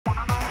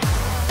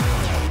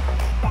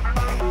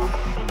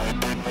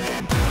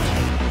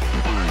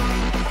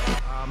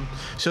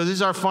So this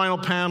is our final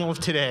panel of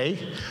today,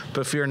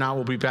 but fear not,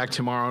 we'll be back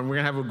tomorrow, and we're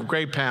going to have a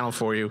great panel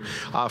for you.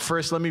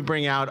 First, let me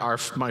bring out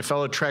my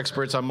fellow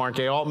Treksperts. I'm Mark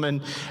A.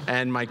 Altman,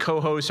 and my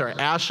co-hosts are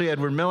Ashley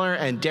Edward Miller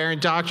and Darren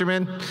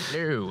Doctorman.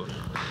 Hello.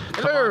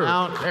 Come on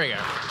out. There we go.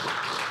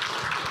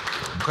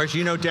 Of course,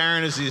 you know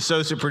Darren is the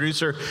associate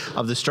producer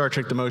of the Star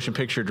Trek The Motion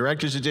Picture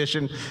Director's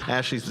Edition.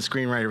 Ashley's the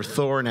screenwriter of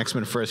Thor and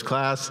X-Men First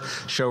Class,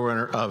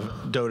 showrunner of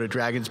Dota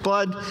Dragon's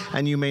Blood,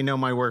 and you may know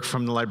my work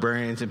from The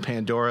Librarians and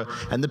Pandora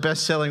and the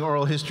best-selling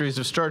oral histories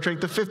of Star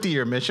Trek, The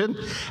 50-Year Mission.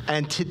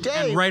 And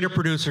today... And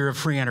writer-producer of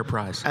Free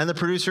Enterprise. And the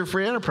producer of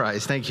Free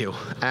Enterprise, thank you,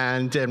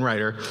 and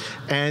writer.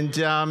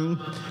 And...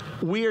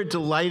 we are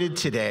delighted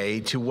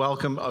today to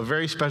welcome a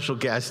very special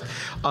guest.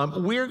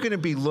 We're going to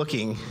be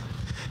looking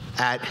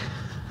at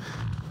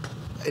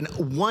an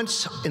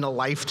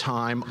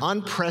once-in-a-lifetime,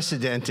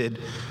 unprecedented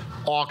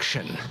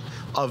auction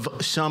of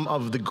some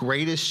of the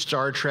greatest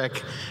Star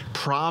Trek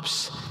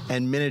props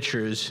and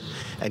miniatures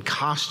and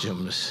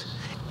costumes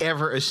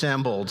ever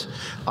assembled.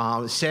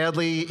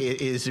 Sadly,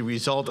 it is the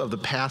result of the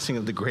passing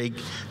of the great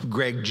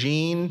Greg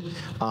Jean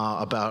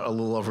about a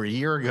little over a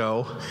year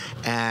ago,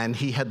 and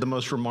he had the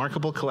most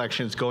remarkable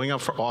collections going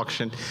up for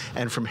auction.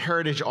 And from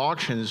Heritage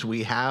Auctions,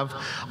 we have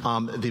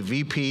the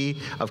VP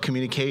of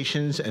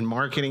Communications and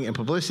Marketing and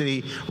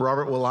Publicity,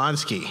 Robert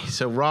Wolanski.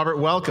 So, Robert,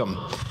 welcome.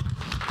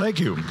 Thank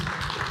you.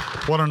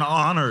 What an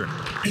honor.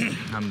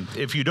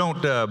 If you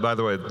don't, by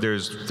the way,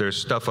 there's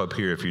stuff up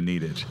here if you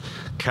need it.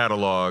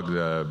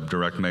 Catalog,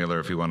 direct mailer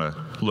if you want to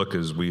look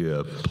as we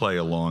play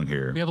along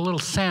here. We have a little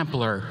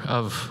sampler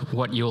of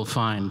what you'll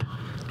find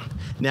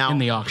now in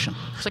the auction.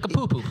 It's like a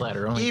poo-poo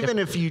platter. Even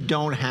if you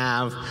don't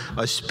have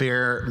a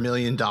spare $1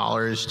 million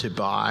to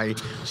buy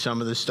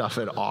some of the stuff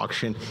at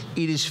auction,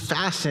 it is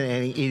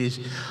fascinating. It is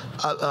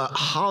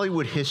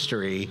Hollywood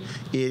history.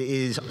 It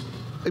is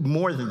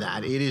more than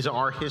that. It is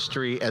our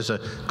history as a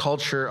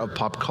culture of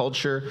pop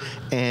culture.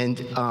 And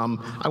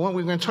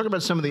we're going to talk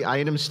about some of the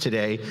items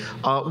today.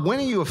 When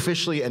are you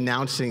officially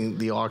announcing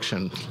the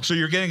auction? So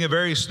you're getting a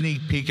very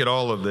sneak peek at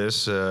all of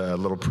this, a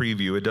little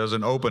preview. It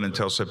doesn't open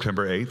until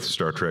September 8th,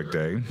 Star Trek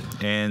Day.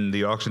 And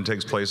the auction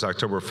takes place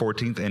October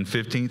 14th and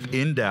 15th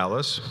in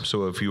Dallas.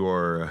 So if you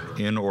are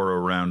in or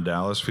around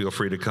Dallas, feel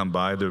free to come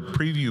by. The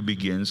preview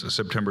begins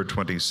September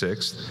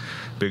 26th.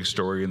 Big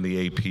story in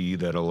the AP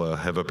that'll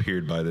have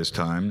appeared by this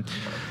time.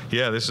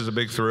 Yeah, this is a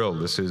big thrill.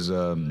 This is,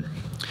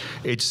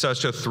 it's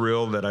such a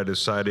thrill that I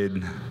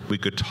decided we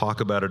could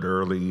talk about it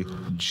early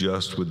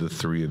just with the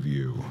three of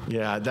you.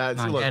 Yeah,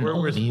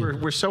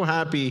 we're so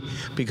happy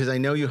because I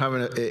know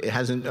it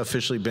hasn't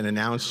officially been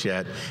announced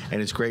yet, and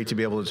it's great to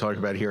be able to talk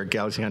about it here at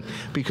GalaxyCon,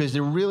 because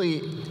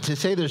to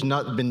say there's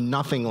been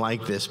nothing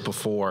like this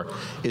before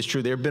is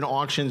true. There have been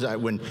auctions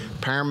when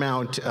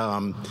Paramount,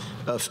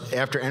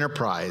 after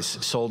Enterprise,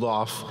 sold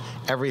off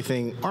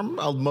everything, or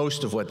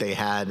most of what they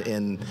had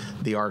in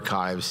the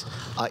archives.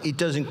 It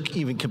doesn't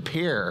even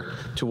compare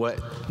to what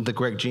the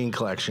Greg Jean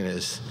collection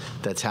is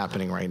that's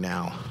happening right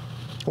now.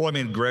 Well, I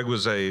mean, Greg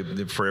was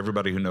for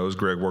everybody who knows,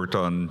 Greg worked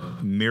on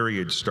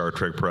myriad Star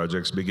Trek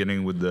projects,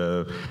 beginning with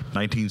the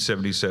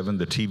 1977,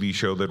 the TV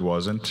show that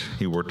wasn't.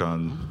 He worked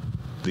on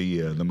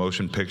the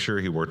motion picture.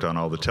 He worked on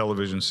all the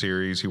television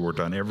series. He worked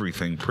on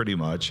everything pretty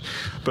much.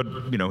 But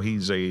you know, he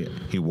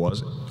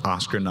was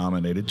Oscar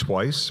nominated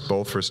twice,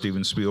 both for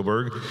Steven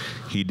Spielberg.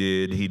 He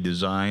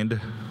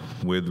designed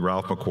with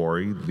Ralph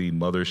McQuarrie the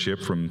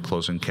mothership from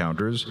Close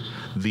Encounters,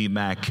 the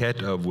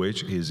maquette of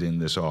which is in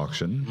this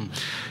auction.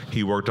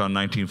 He worked on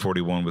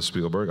 1941 with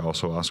Spielberg,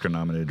 also Oscar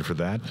nominated for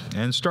that,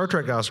 and Star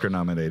Trek Oscar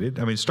nominated.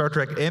 I mean, Star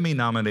Trek Emmy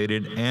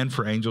nominated, and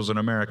for Angels in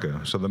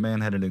America. So the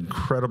man had an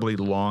incredibly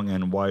long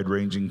and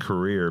wide-ranging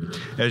career.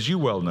 As you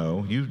well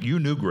know, you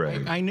knew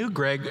Greg. I knew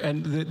Greg,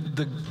 and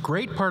the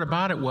great part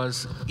about it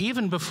was,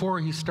 even before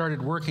he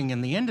started working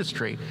in the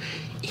industry,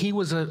 he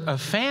was a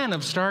fan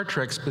of Star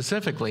Trek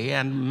specifically,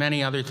 and many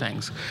other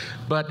things.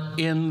 But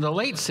in the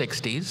late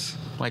 60s,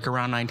 like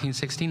around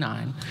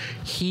 1969,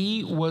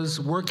 he was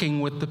working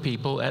with the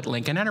people at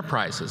Lincoln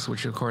Enterprises,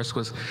 which of course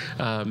was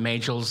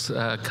Magel's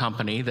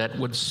company that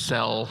would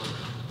sell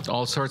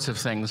all sorts of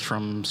things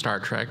from Star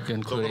Trek,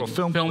 including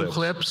film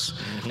clips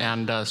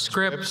and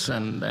scripts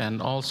and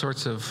all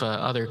sorts of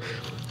other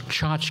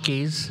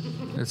tchotchkes.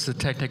 That's the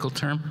technical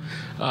term.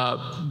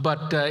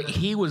 But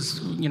he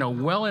was,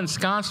 well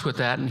ensconced with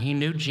that, and he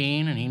knew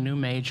Gene and he knew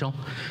Magel.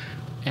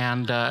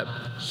 And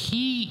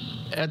he,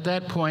 at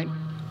that point,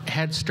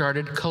 had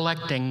started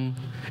collecting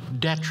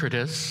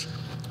detritus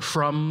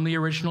from the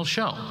original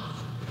show,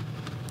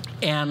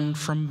 and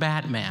from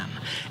Batman,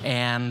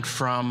 and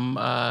from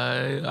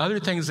other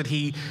things that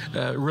he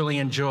really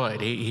enjoyed.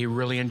 He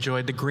really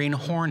enjoyed the Green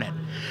Hornet.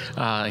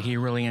 He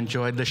really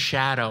enjoyed the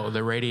Shadow,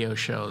 the radio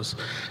shows.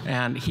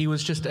 And he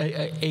was just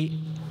an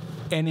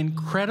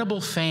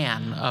incredible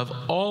fan of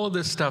all of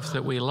this stuff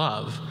that we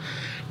love.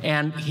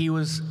 And he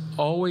was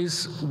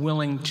always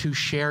willing to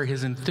share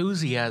his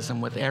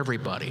enthusiasm with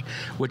everybody,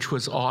 which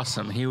was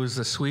awesome. He was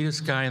the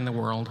sweetest guy in the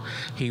world.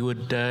 He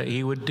would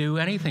do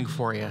anything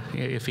for you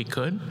if he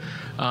could.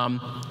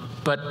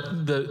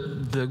 But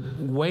the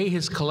way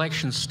his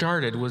collection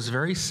started was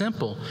very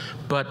simple,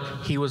 but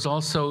he was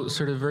also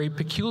sort of very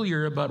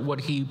peculiar about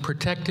what he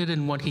protected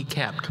and what he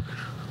kept.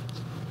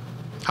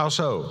 How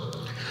so?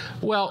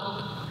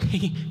 Well,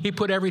 he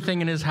put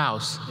everything in his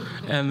house,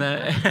 and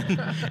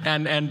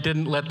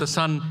didn't let the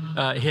sun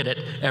hit it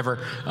ever.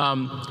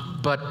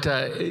 But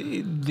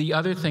the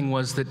other thing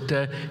was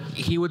that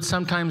he would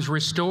sometimes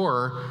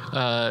restore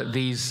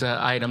these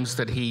items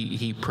that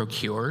he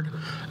procured,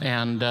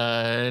 and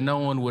no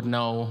one would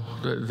know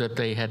that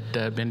they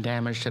had been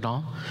damaged at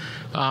all.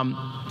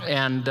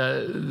 And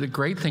the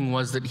great thing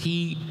was that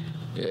he,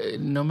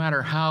 no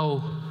matter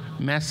how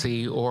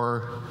messy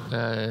or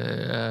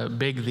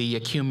big the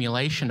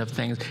accumulation of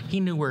things,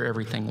 he knew where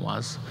everything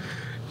was.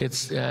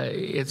 It's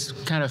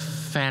kind of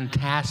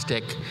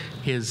fantastic,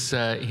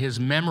 his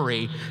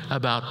memory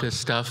about this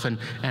stuff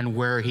and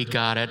where he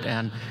got it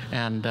and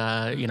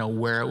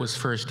where it was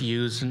first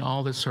used and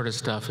all this sort of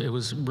stuff. It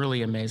was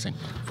really amazing.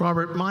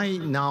 Robert, my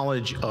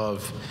knowledge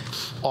of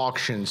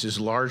auctions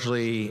is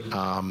largely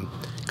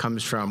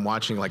comes from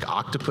watching like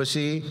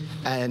Octopussy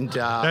and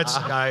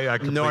I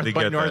completely North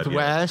by get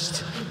Northwest.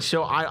 That, yeah.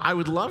 So I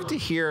would love to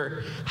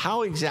hear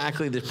how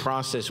exactly this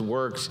process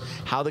works,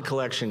 how the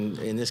collection,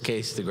 in this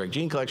case the Greg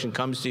Jean collection,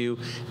 comes to you,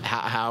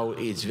 how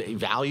it's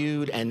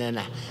valued, and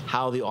then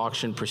how the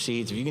auction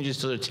proceeds. If you can just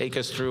sort of take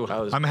us through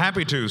how this. I'm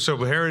happy to. So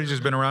Heritage has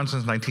been around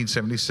since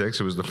 1976.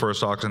 It was the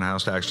first auction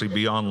house to actually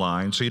be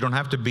online. So you don't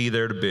have to be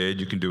there to bid.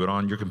 You can do it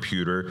on your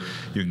computer.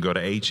 You can go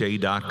to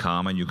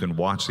ha.com and you can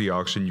watch the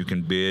auction. You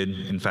can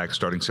bid. In fact,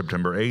 starting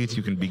September 8th,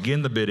 you can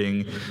begin the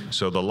bidding.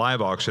 So the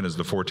live auction is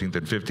the 14th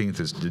and 15th.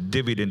 It's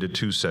divvied into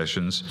 2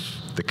 sessions.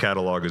 The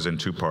catalog is in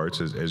 2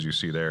 parts, as you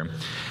see there.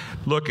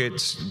 Look,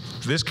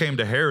 this came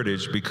to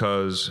Heritage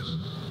because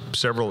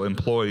several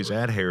employees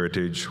at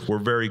Heritage were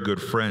very good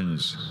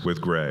friends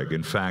with Greg.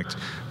 In fact,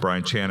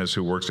 Brian Chanis,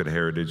 who works at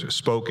Heritage,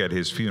 spoke at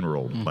his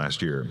funeral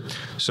last year.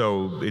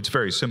 So it's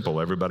very simple.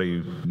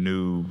 Everybody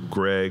knew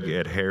Greg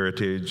at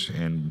Heritage,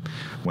 and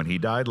when he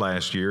died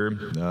last year,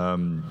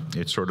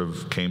 it sort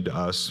of came to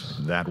us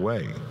that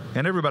way.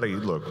 And everybody,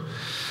 look,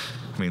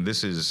 I mean,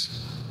 this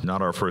is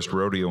not our first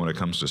rodeo when it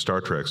comes to Star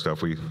Trek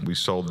stuff. We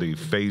sold the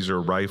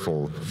phaser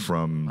rifle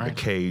from the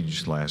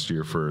Cage last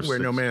year for Where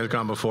No Man Has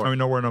Gone Before. I mean,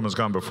 Nowhere No Man's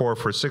Gone Before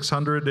for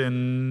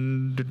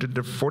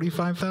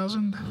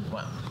 $645,000.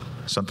 Wow.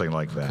 Something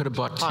like that. Could have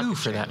bought 2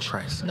 for that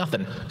price.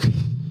 Nothing.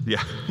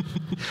 Yeah.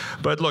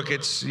 But look,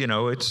 I've seen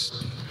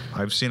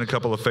a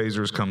couple of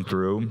phasers come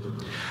through.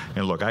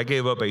 And look, I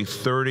gave up a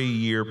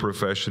 30-year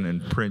profession in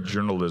print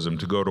journalism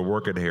to go to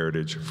work at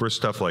Heritage for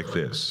stuff like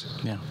this.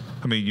 Yeah.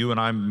 I mean, you and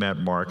I met,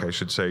 Mark, I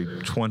should say,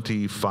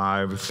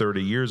 25,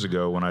 30 years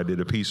ago when I did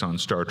a piece on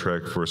Star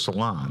Trek for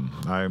Salon.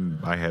 I'm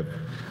a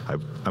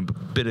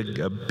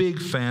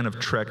big fan of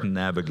Trek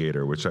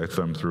Navigator, which I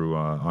thumb through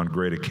on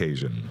great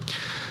occasion.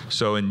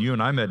 So, and you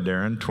and I met,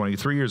 Darren,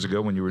 23 years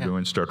ago when you were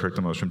doing Star Trek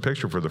the Motion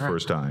Picture for the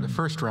first time. The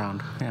first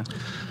round, yeah.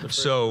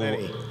 So,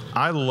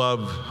 I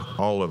love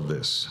all of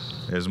this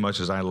as much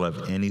as I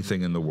love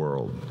anything in the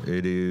world.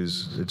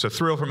 It's a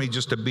thrill for me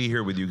just to be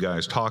here with you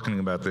guys talking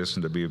about this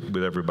and to be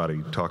with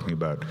everybody talking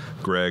about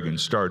Greg and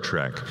Star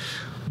Trek.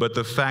 But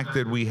the fact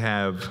that we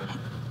have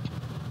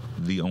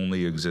the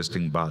only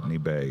existing Botany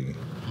Bay,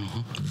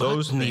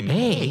 those Botany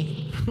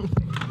things.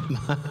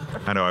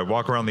 I know, I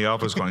walk around the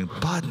office going,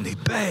 Botany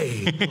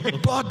Bay,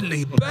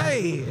 Botany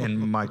Bay, and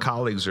my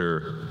colleagues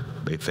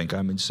they think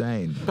I'm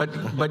insane.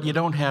 But you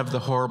don't have the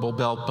horrible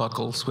belt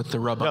buckles with the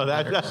rub-up. No,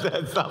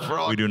 that's not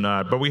wrong. We do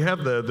not. But we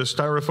have the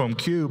styrofoam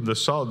cube,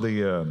 there's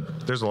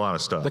a lot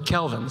of stuff. The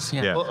Kelvins,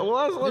 yeah.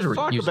 Well, let's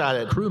talk about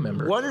it. Crew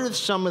members. What are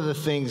some of the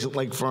things,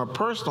 like from a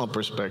personal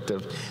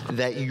perspective,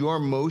 that you're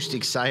most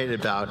excited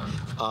about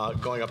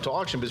going up to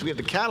auction? Because we have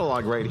the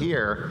catalog right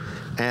here,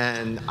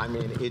 and I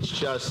mean, it's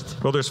just.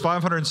 Well, there's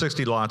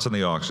 560 lots in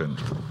the auction,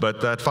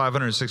 but that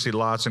 560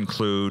 lots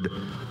include,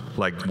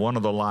 like, one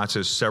of the lots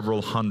is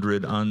several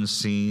hundred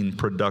unseen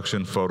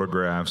production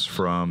photographs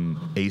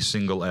from a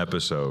single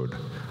episode.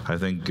 I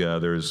think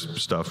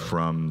there's stuff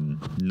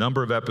from a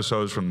number of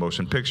episodes from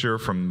motion picture,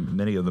 from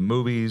many of the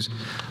movies.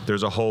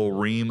 There's a whole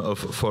ream of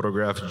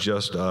photographs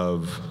just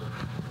of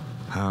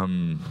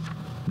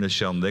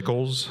Nichelle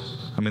Nichols.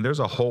 I mean, there's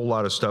a whole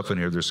lot of stuff in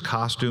here. There's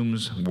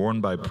costumes worn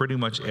by pretty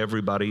much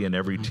everybody in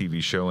every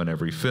TV show and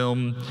every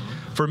film.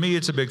 For me,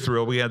 it's a big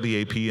thrill. We had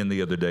the AP in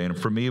the other day, and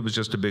for me, it was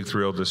just a big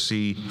thrill to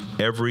see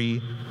every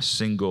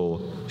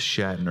single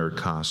Shatner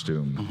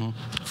costume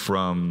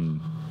from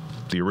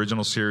the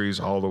original series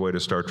all the way to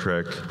Star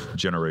Trek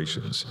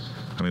Generations.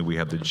 I mean, we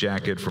have the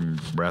jacket from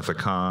Wrath of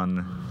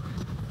Khan.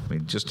 I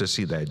mean, just to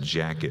see that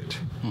jacket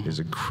is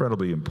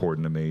incredibly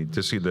important to me.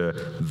 To see the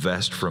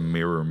vest from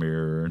Mirror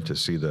Mirror, to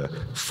see the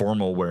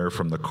formal wear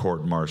from the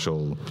court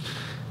martial,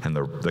 and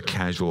the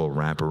casual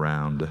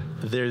wraparound.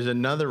 There's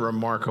another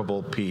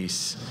remarkable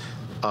piece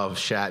of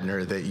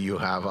Shatner that you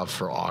have up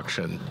for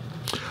auction.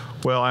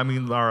 Well, I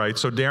mean, all right.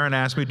 So Darren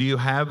asked me, do you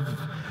have,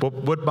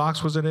 what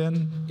box was it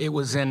in? It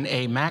was in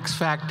a Max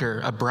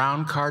Factor, a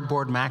brown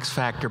cardboard Max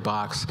Factor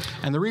box.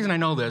 And the reason I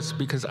know this,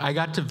 because I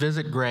got to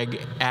visit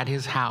Greg at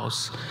his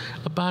house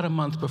about a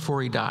month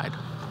before he died.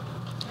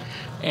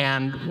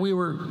 And we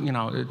were,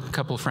 a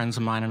couple of friends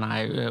of mine and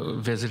I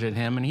visited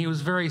him, and he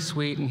was very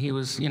sweet, and he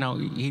was,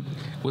 he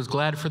was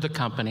glad for the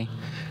company.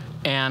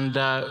 And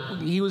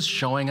he was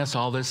showing us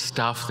all this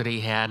stuff that he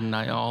had, and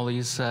all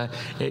these,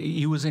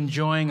 he was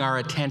enjoying our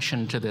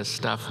attention to this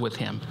stuff with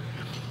him.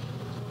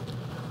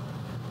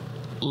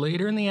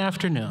 Later in the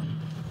afternoon,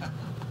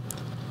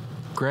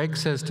 Greg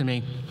says to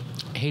me,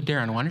 "Hey,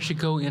 Darren, why don't you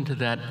go into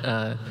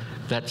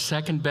that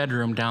second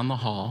bedroom down the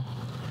hall,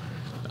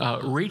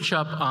 reach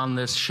up on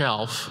this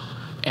shelf,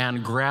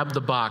 and grab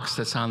the box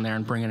that's on there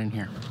and bring it in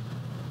here."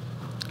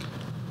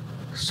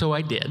 So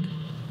I did.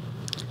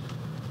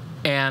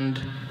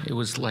 And it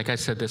was, like I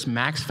said, this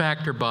Max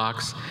Factor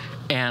box,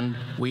 and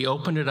we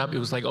opened it up. It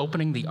was like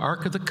opening the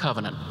Ark of the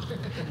Covenant.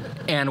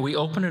 And we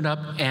opened it up,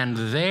 and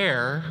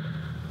there,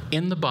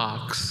 in the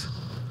box,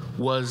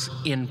 was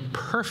in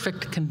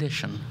perfect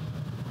condition,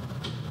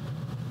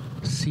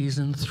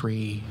 Season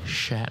 3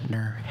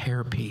 Shatner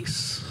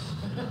hairpiece.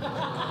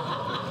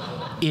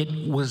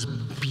 It was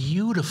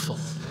beautiful.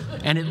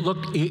 And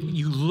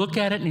you look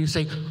at it and you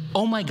say,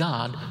 "Oh my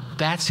God,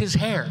 that's his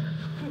hair.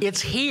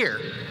 It's here."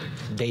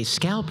 They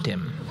scalped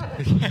him.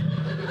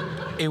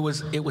 It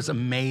was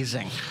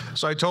amazing.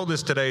 So I told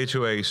this today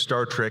to a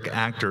Star Trek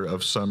actor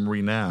of some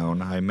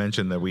renown. I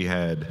mentioned that we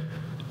had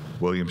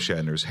William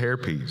Shatner's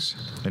hairpiece.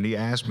 And he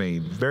asked me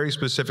very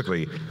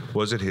specifically,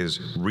 was it his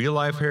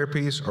real-life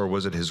hairpiece or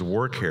was it his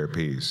work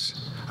hairpiece?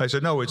 I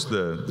said, no, it's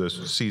the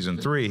Season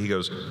 3. He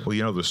goes, well,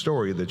 you know the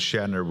story that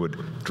Shatner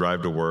would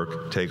drive to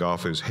work, take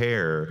off his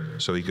hair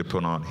so he could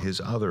put on his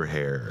other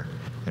hair.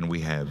 And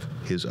we have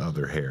his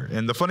other hair.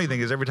 And the funny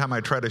thing is, every time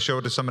I try to show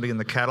it to somebody in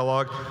the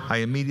catalog, I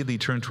immediately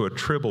turn to a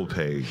Tribble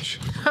page.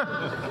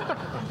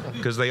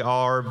 Because they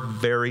are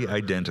very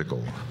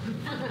identical.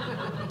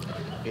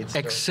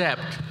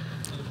 Except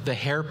the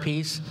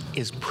hairpiece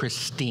is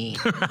pristine.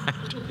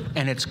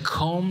 And it's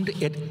combed.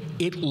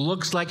 It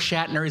looks like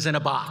Shatner is in a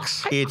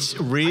box. It's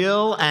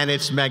real and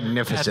it's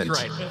magnificent.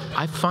 That's right.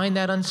 I find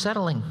that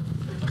unsettling.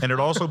 And it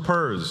also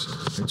purrs.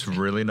 It's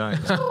really nice.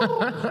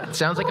 It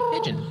sounds like a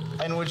pigeon.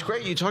 And what's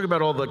great, you talk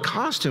about all the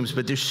costumes,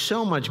 but there's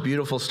so much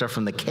beautiful stuff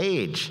from the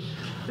cage.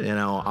 The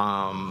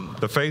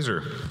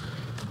phaser.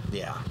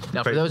 Yeah.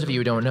 Now, for those of you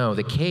who don't know,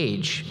 the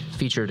cage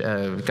featured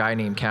a guy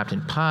named Captain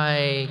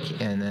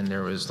Pike, and then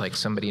there was like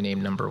somebody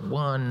named Number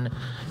 1,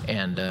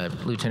 and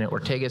Lieutenant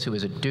Ortegas, who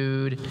was a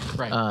dude.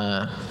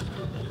 Right.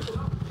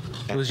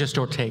 It was just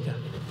Ortega.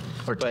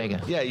 Ortega.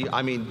 But, yeah,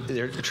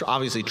 there are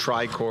obviously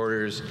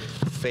tricorders,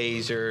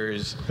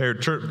 phasers. Here,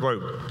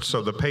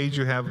 so the page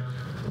you have,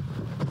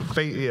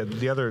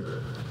 the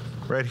other,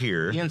 right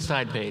here. The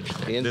inside page.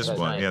 This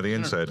one, yeah, the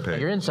inside page.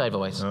 Your inside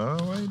voice. Oh,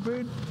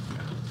 wait.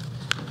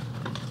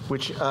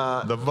 Which,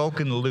 the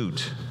Vulcan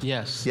loot.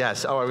 Yes.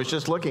 Yes. Oh, I was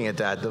just looking at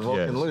that. The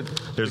Vulcan loot.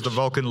 There's the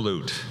Vulcan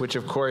loot. Which,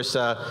 of course,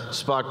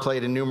 Spock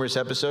played in numerous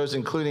episodes,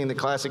 including the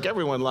classic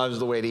 "Everyone Loves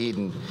the Way to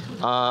Eden."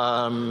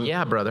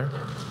 Yeah, brother.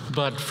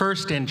 But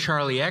first in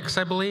Charlie X,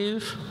 I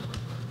believe.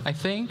 I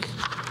think.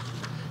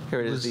 Here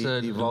it is.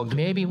 The Vulcan.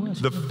 Maybe it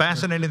was. The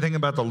fascinating thing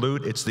about the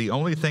loot, it's the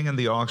only thing in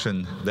the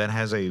auction that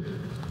has a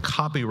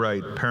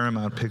copyright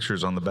Paramount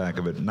Pictures on the back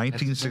of it.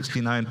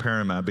 1969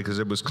 Paramount, because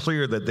it was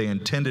clear that they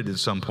intended at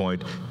some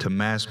point to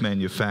mass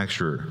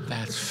manufacture.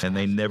 And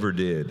they never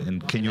did.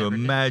 And can you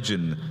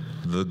imagine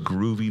the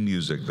groovy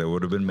music that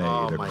would have been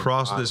made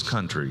across this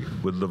country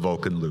with the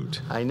Vulcan loot?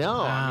 I know.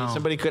 Wow. I mean,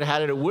 somebody could have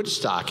had it at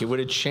Woodstock. It would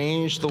have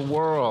changed the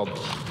world.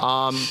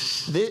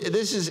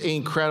 This is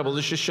incredible.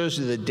 This just shows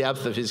you the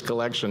depth of his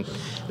collection.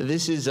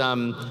 This is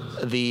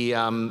the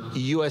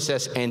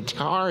USS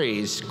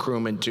Antares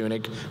crewman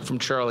tunic from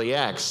Charlie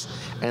X,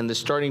 and the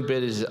starting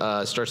bid is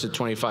starts at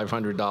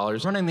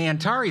 $2,500. Running the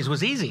Antares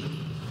was easy.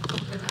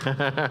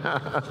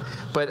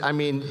 But I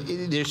mean,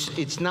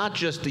 it's not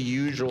just the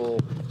usual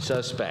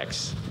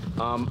suspects.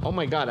 Oh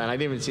my God, and I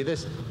didn't even see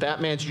this.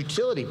 Batman's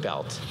utility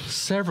belt.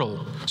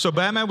 Several. So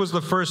Batman was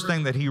the first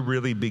thing that he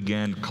really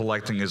began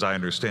collecting, as I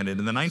understand it.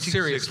 In the 1960s,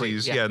 Seriously,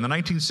 yeah. In the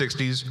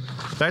 1960s,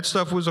 that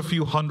stuff was a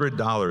few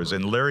 $100s.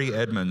 And Larry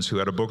Edmonds, who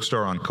had a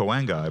bookstore on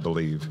Coanga, I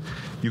believe,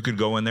 you could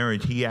go in there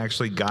and he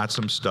actually got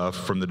some stuff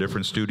from the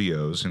different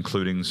studios,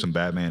 including some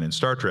Batman and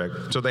Star Trek.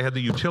 So they had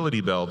the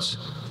utility belts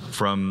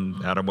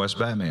from Adam West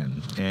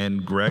Batman.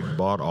 And Greg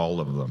bought all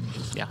of them.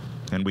 Yeah.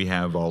 And we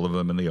have all of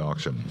them in the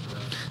auction.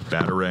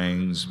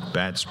 Batarangs,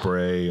 bat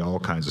spray, all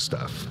kinds of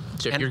stuff.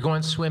 So if you're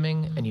going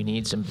swimming and you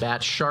need some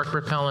bat shark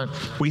repellent.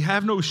 We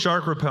have no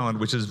shark repellent,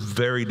 which is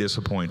very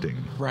disappointing.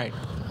 Right.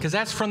 Because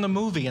that's from the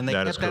movie, and they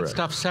kept that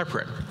stuff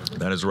separate.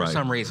 That is right. For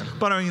some reason.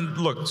 But I mean,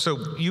 look,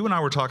 so you and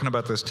I were talking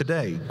about this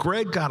today.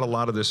 Greg got a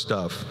lot of this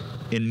stuff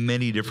in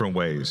many different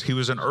ways. He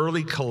was an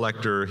early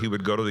collector. He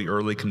would go to the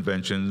early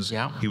conventions.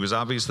 Yeah. He was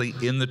obviously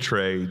in the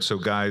trade. So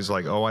guys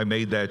like, oh, I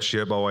made that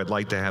ship. Oh, I'd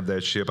like to have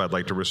that ship. I'd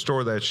like to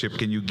restore that ship.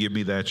 Can you give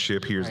me that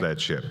ship? Here's that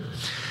ship.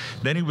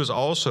 Then he was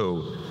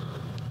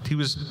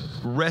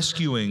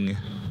rescuing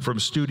from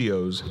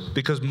studios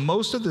because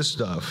most of this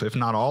stuff, if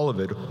not all of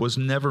it, was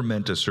never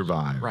meant to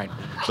survive. Right.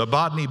 The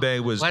Botany Bay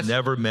was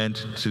never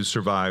meant to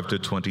survive to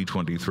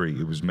 2023.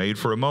 It was made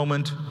for a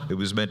moment. It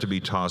was meant to be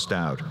tossed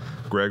out.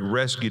 Greg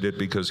rescued it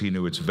because he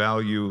knew its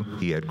value.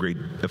 He had great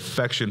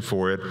affection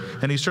for it,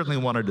 and he certainly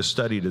wanted to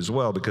study it as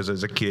well because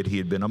as a kid he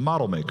had been a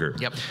model maker.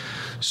 Yep.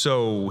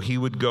 So he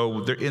would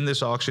go there. In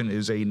this auction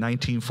is a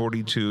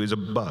 1942 is a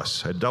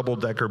bus, a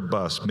double-decker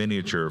bus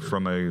miniature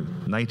from a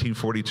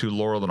 1942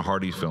 Laurel and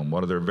Hardy film,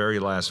 one of their very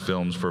last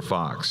films for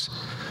Fox.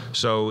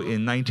 So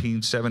in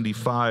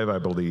 1975, I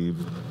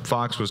believe,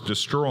 Fox was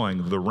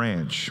destroying the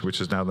ranch, which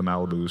is now the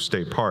Malibu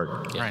State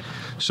Park. Right.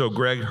 So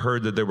Greg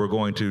heard that they were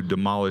going to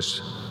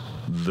demolish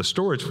the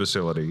storage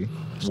facility.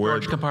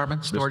 Storage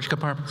compartments.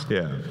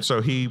 Yeah.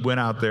 So he went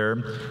out there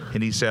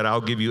and he said,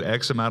 I'll give you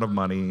X amount of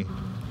money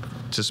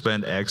to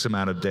spend X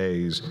amount of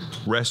days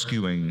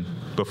rescuing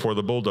before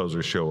the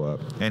bulldozers show up.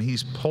 And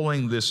he's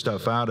pulling this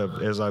stuff out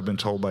of, as I've been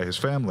told by his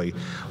family,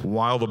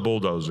 while the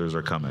bulldozers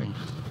are coming.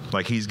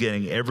 Like he's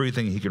getting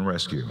everything he can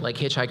rescue. Like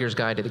Hitchhiker's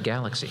Guide to the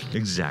Galaxy.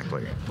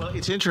 Exactly. Well,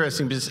 it's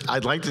interesting because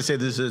I'd like to say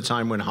this is a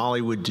time when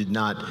Hollywood did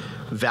not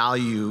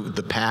value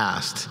the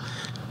past,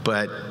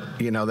 but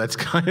that's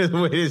kind of the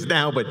way it is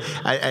now. But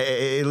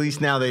at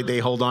least now they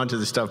hold on to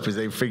the stuff because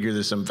they figure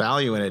there's some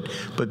value in it.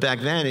 But back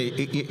then,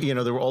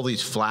 there were all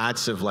these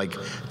flats of like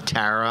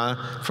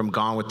Tara from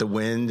Gone with the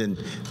Wind, and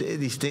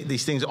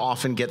these things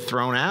often get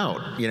thrown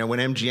out. When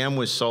MGM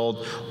was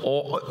sold,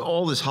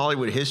 all this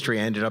Hollywood history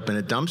ended up in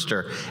a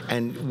dumpster.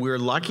 And we're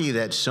lucky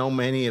that so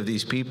many of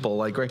these people,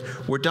 like Greg,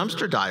 were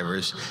dumpster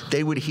divers.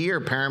 They would hear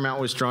Paramount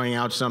was throwing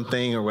out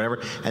something or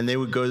whatever, and they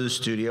would go to the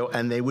studio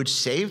and they would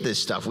save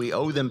this stuff. We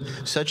owe them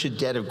such a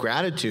debt of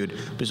gratitude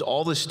because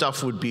all this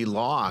stuff would be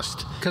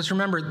lost. Because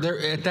remember,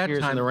 at that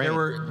time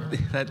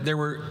there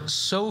were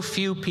so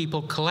few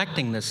people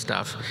collecting this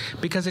stuff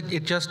because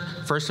it just,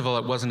 first of all,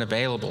 it wasn't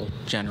available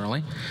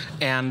generally,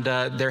 and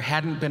there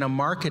hadn't been a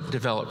market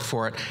developed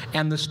for it,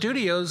 and the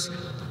studios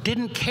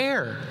didn't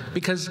care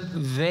because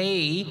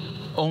they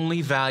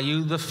only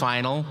value the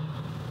final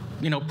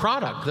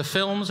product, the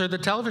films or the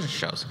television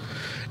shows.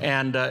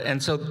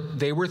 And so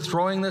they were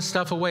throwing this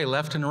stuff away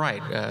left and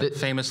right.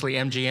 Famously,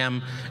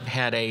 MGM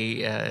had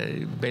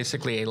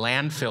basically a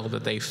landfill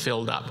that they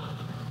filled up.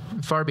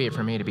 Far be it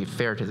from me to be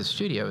fair to the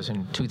studios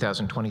in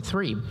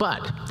 2023,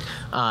 but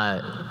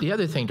the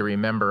other thing to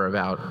remember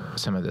about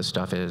some of this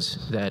stuff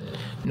is that,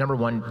 number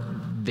one,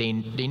 they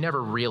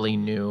never really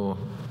knew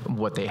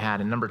what they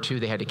had, and number two,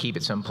 they had to keep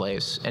it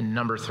someplace, and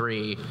number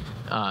three,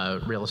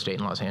 real estate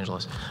in Los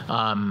Angeles.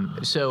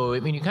 So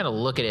you kind of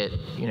look at it,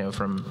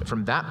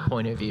 from that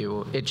point of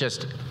view,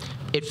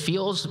 it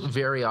feels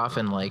very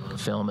often like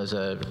film is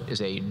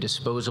a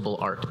disposable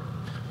art.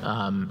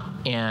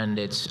 And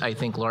it's, I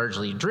think,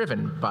 largely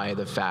driven by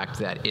the fact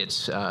that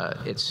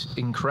it's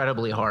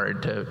incredibly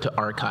hard to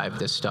archive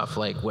this stuff,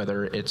 like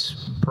whether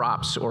it's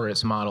props or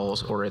it's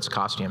models or it's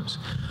costumes.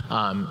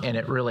 And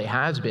it really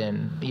has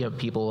been,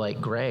 people like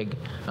Greg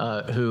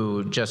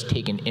who just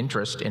take an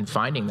interest in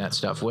finding that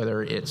stuff,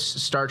 whether it's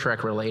Star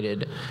Trek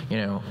related,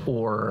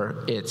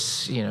 or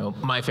it's,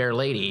 My Fair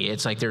Lady.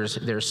 It's like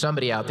there's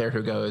somebody out there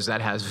who goes,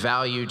 that has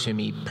value to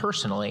me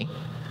personally.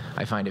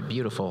 I find it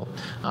beautiful.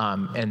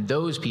 And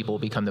those people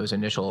become those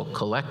initial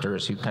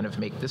collectors who kind of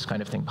make this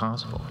kind of thing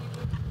possible.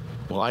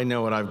 Well, I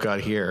know what I've got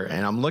here,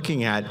 and I'm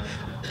looking at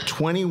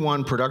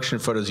 21 production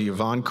photos of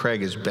Yvonne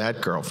Craig as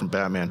Batgirl from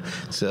Batman.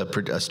 It's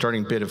a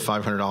starting bid of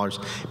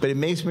 $500. But it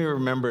makes me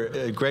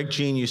remember Greg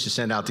Jean used to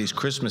send out these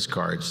Christmas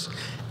cards.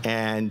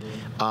 And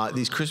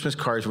these Christmas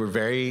cards were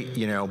very,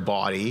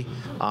 bawdy.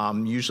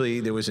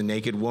 Usually there was a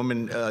naked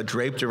woman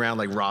draped around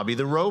like Robbie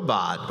the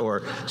Robot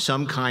or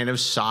some kind of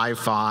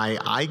sci-fi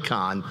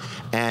icon.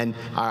 And,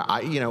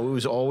 it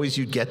was always,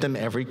 you'd get them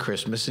every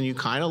Christmas and you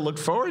kind of looked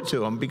forward to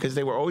them because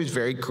they were always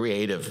very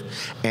creative.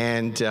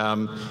 And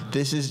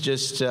this is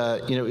just,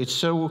 it's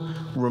so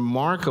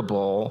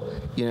remarkable,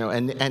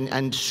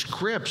 and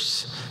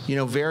scripts,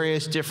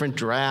 various different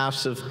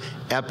drafts of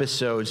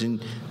episodes. And,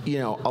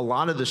 a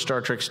lot of the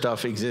Star Trek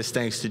stuff exists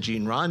thanks to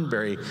Gene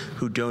Roddenberry,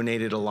 who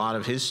donated a lot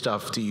of his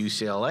stuff to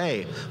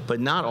UCLA, but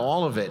not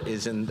all of it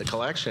is in the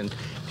collection.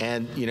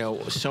 And,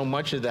 so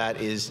much of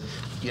that is,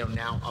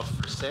 now up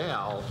for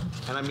sale.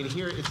 And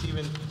here it's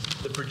even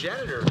the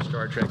progenitor of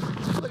Star Trek.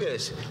 Look at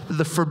this.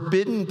 The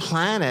Forbidden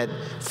Planet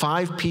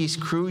 5-piece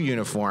crew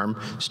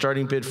uniform,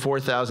 starting bid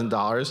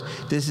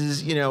 $4,000. This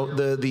is,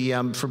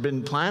 the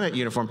Forbidden Planet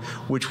uniform,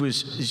 which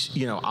was,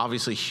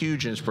 obviously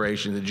huge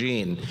inspiration to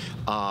Gene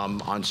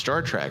on on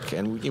Star Trek,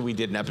 and we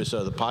did an episode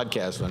of the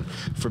podcast on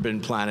Forbidden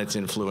Planet's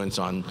influence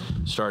on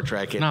Star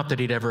Trek. Not that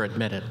he'd ever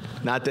admit it.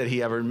 Not that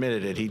he ever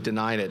admitted it. He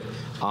denied it.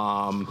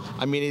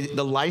 I mean,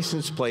 the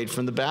license plate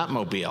from the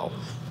Batmobile,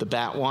 the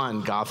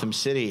Bat-1, Gotham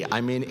City.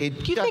 I mean, Do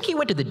you think he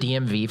went to the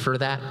DMV for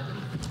that?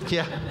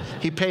 Yeah,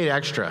 he paid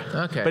extra.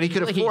 Okay. But he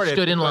could Like afford he it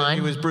stood in because line?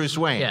 he was Bruce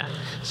Wayne. Yeah.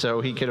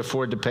 So he could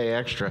afford to pay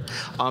extra.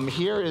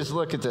 Here is,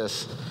 look at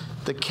this.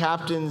 The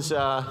captain's,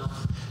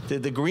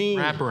 the green.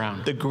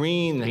 Wraparound. The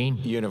green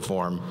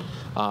uniform.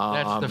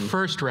 That's the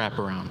first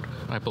wraparound,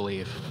 I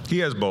believe. He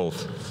has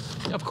both.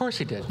 Of course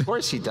he did. Of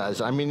course he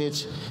does. I mean,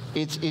 it's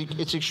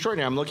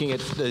extraordinary. I'm looking at,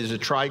 there's a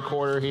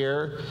tricorder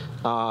here.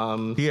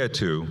 He had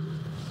two.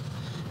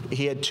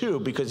 He had two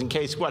because in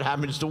case what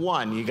happens to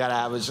one, you got to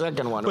have a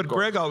second one. But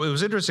Greg, it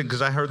was interesting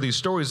because I heard these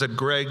stories that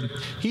Greg,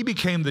 he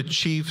became the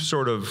chief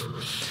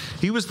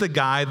he was the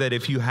guy that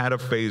if you had a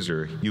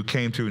phaser, you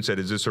came to and said,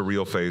 is this a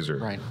real phaser?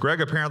 Right.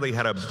 Greg apparently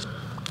had a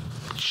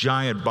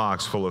giant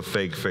box full of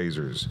fake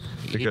phasers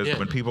because did.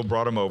 when people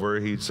brought him over,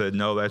 he said,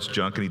 no, that's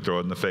junk, and he'd throw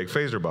it in the fake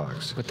phaser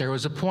box. But there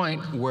was a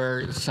point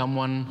where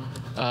someone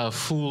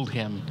fooled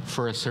him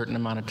for a certain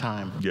amount of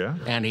time. Yeah.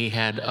 And he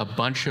had a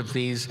bunch of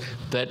these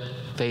that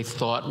they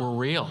thought were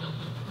real.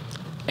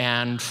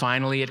 And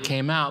finally it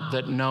came out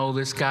that no,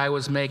 this guy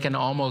was making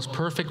almost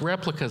perfect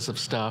replicas of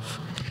stuff.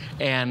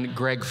 And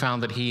Greg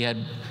found that he had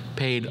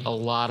paid a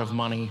lot of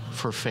money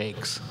for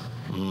fakes.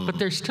 But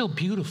they're still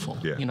beautiful.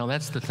 Yeah. You know,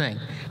 that's the thing.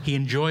 He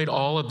enjoyed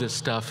all of this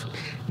stuff,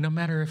 no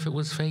matter if it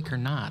was fake or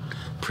not.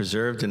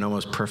 Preserved in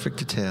almost perfect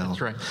detail.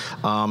 That's right.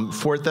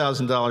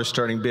 $4,000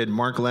 starting bid.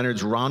 Mark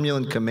Leonard's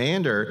Romulan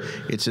Commander.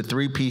 It's a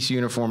three-piece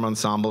uniform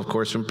ensemble, of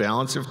course, from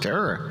Balance of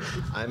Terror.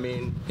 I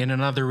mean, In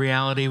another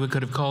reality, we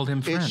could have called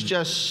him friend. it's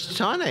just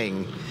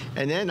stunning.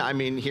 And then, I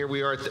mean, here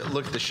we are.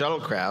 Look at the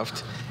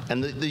shuttlecraft.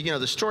 And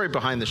the story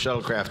behind the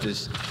shuttlecraft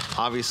is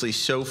obviously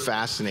so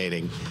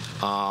fascinating.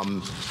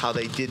 How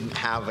they didn't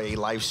have a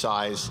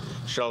life-size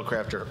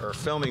shuttlecraft or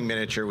filming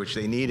miniature, which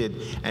they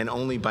needed, and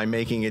only by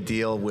making a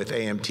deal with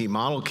AMT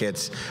model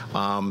kits,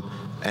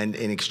 and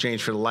in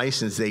exchange for the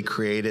license, they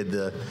created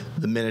the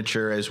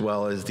miniature as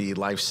well as the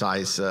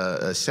life-size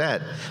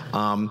set,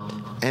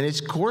 and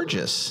it's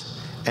gorgeous.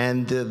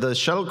 And the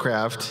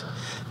shuttlecraft.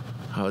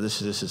 Oh,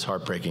 this is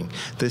heartbreaking.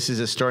 This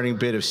is a starting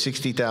bid of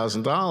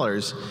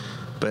 $60,000.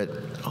 But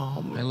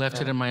I left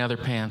it in my other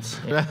pants.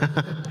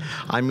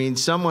 I mean,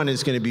 someone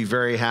is going to be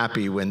very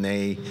happy when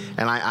they,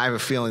 and I have a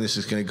feeling this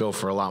is going to go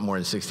for a lot more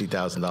than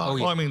 $60,000. Oh,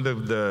 yeah. Well, I mean,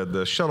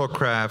 the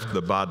shuttlecraft,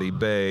 the body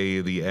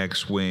bay, the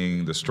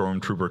X-wing, the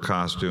stormtrooper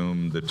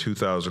costume, the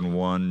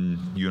 2001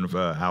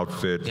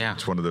 outfit. Yeah.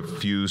 It's one of the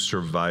few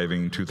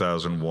surviving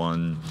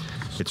 2001.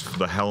 It's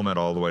the helmet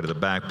all the way to the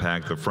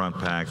backpack, the front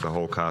pack, the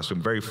whole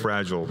costume. Very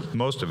fragile,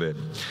 most of it.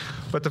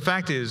 But the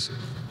fact is,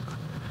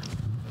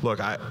 look,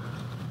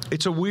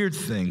 it's a weird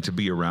thing to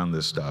be around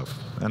this stuff.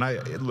 And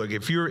look,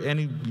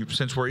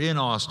 since we're in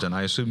Austin,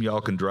 I assume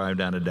y'all can drive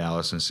down to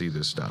Dallas and see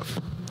this stuff.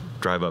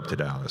 Drive up to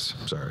Dallas,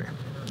 sorry.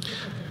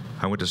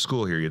 I went to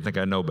school here, you'd think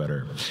I know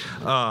better.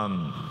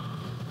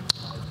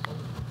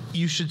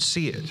 You should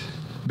see it.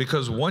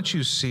 Because once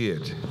you see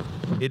it,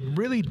 it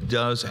really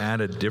does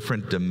add a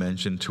different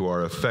dimension to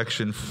our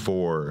affection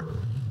for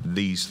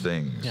these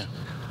things. Yeah.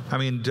 I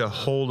mean, to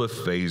hold a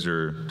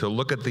phaser, to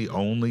look at the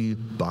only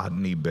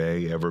botany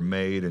bay ever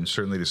made, and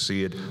certainly to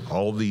see it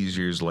all these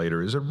years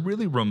later is a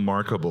really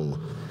remarkable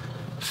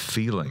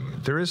feeling.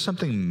 There is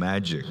something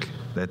magic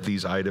that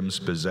these items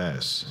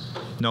possess.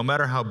 No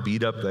matter how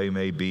beat up they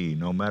may be,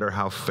 no matter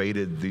how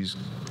faded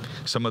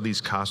some of these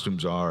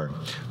costumes are,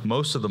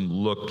 most of them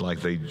looked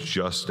like they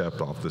just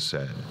stepped off the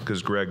set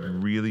because Greg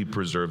really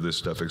preserved this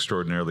stuff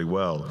extraordinarily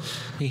well.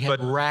 He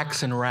had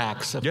racks and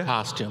racks of Yeah.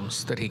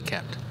 costumes that he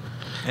kept.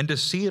 And to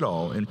see it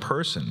all in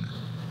person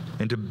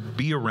and to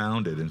be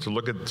around it and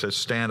to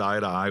stand eye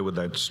to eye with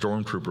that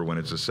stormtrooper when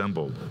it's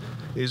assembled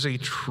is a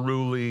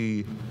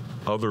truly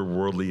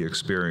otherworldly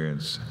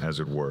experience, as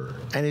it were.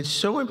 And it's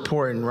so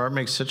important. Robert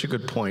makes such a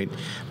good point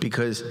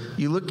because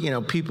you look,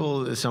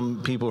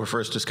 some people were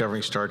first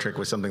discovering Star Trek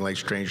with something like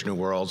Strange New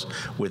Worlds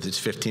with its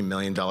 $15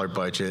 million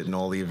budget and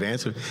all the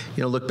advances.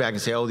 Look back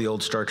and say, oh, the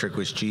old Star Trek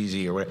was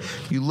cheesy or whatever.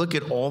 You look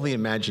at all the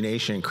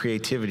imagination and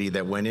creativity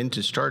that went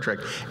into Star Trek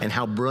and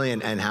how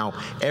brilliant and how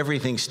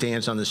everything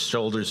stands on the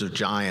shoulders of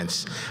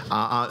giants.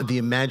 The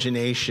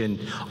imagination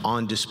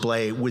on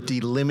display with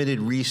the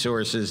limited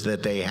resources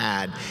that they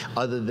had,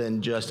 other than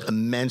just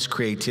immense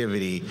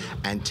creativity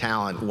and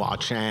talent. Hua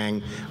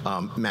Chang,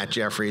 Matt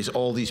Jeffries,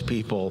 all these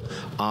people,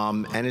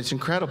 and it's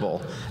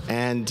incredible.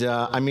 And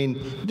I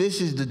mean,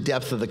 this is the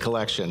depth of the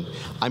collection.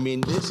 I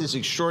mean, this is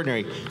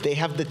extraordinary. They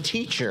have the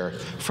teacher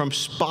from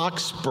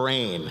Spock's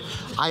brain.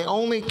 I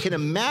only can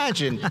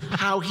imagine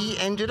how he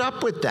ended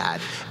up with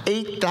that.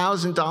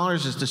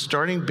 $8,000 is the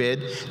starting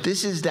bid.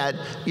 This is that,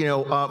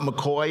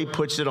 McCoy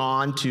puts it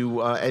on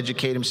to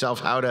educate himself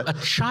how to A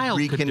child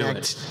could do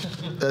it.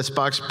 reconnect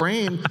Spock's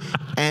brain.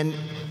 And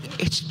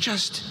it's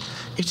just,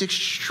 It's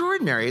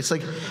extraordinary. It's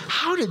like,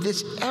 how did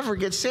this ever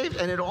get saved?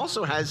 And it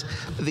also has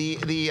the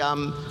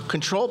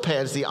control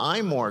pads the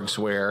iMorgs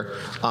wear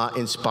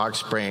in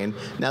Spock's brain.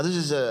 Now, this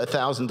is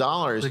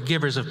 $1,000. The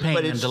givers of pain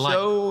but and it's delight.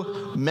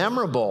 so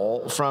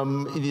memorable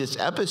from this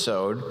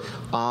episode.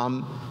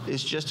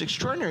 Is just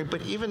extraordinary.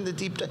 But even the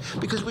deep dive,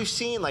 because we've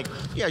seen, like,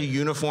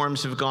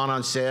 uniforms have gone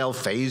on sale,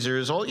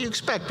 phasers, all you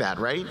expect that,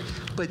 right?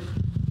 But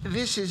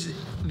this is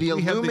the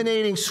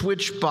illuminating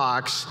switch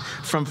box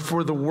from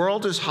For the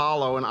World is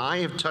Hollow and I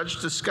Have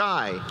Touched the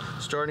Sky.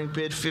 Starting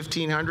bid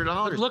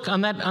 $1,500. Look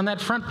on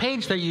that front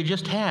page that you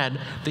just had,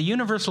 the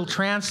universal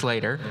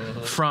translator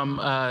from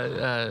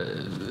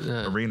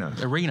Arena.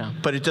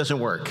 But it doesn't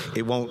work.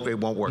 It won't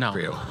work for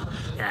you.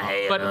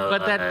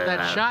 But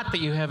that shot that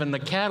you have in the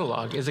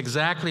catalog is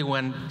exactly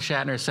when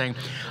Shatner is saying,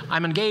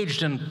 "I'm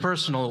engaged in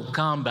personal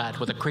combat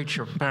with a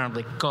creature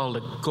apparently called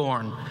a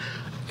Gorn."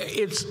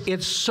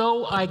 It's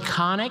so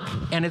iconic,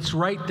 and it's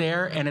right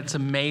there, and it's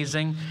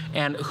amazing.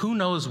 And who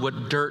knows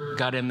what dirt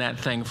got in that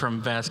thing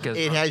from Vasquez?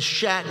 It has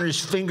Shatner's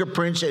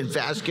fingerprints and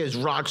Vasquez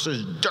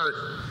Roxa's dirt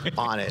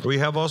on it. We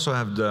also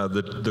have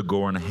the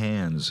Gorn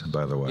hands,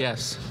 by the way.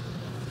 Yes.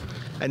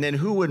 And then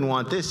who wouldn't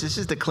want this? This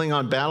is the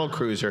Klingon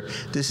battlecruiser.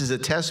 This is a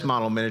test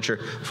model miniature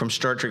from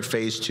Star Trek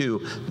Phase 2,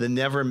 the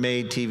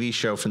never-made TV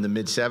show from the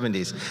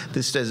mid-'70s.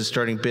 This has a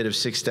starting bid of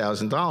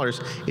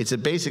 $6,000.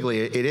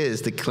 It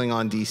is the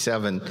Klingon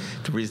D7.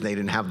 The reason they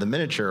didn't have the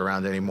miniature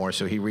around anymore,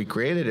 so he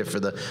recreated it for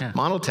the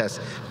model test.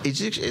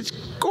 It's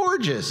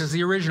gorgeous. Because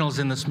the original's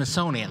in the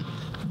Smithsonian.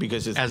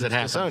 Because it's as it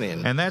happens.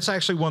 Smithsonian. And that's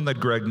actually one that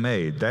Greg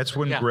made. That's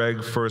when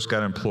Greg first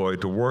got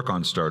employed to work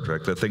on Star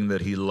Trek. The thing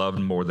that he loved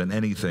more than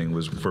anything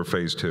was for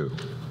Phase 2.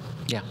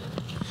 Yeah.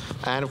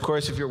 And of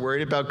course, if you're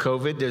worried about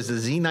COVID, there's the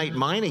Xenite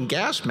mining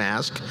gas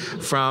mask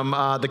from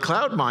the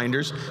Cloud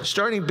Minders,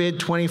 starting bid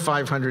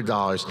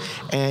 $2,500.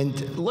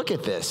 And look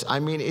at this. I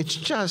mean, it's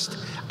just.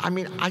 I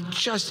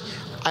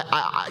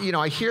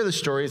hear the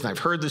stories, and I've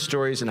heard the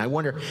stories, and I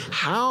wonder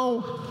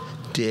how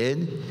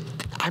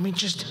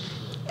just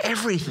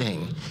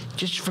everything,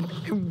 just from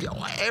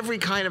every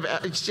kind of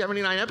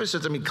 79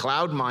 episodes. I mean,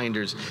 Cloud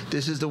Minders.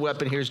 This is the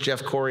weapon. Here's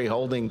Jeff Corey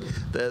holding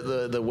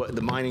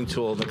the mining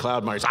tool, the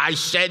Cloud Minders. I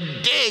said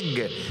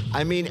dig.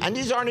 I mean, and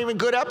these aren't even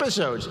good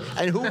episodes.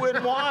 And who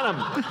wouldn't want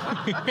them?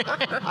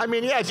 I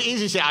mean, it's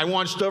easy to say, I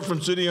want stuff from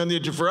City on the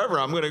Edge of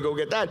Forever. I'm going to go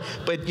get that.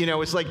 But,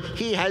 it's like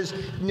he has,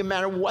 no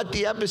matter what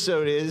the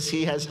episode is,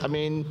 he has, the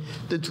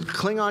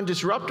Klingon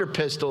Disruptor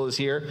pistol is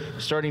here,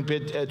 starting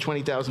bid at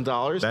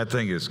 $20,000. That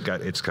thing it's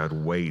got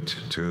weight,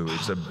 too.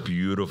 It's a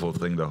beautiful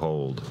thing to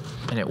hold.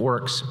 And it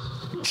works.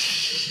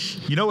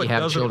 You know what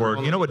doesn't work?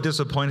 Children. You know what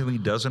disappointingly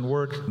doesn't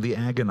work? The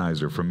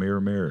Agonizer from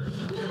Mirror Mirror.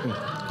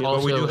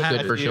 Also we do have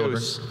good for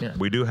children. Yeah.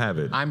 We do have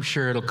it. I'm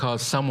sure it'll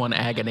cause someone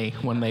agony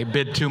when they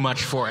bid too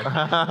much for it.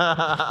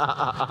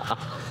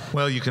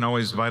 Well, you can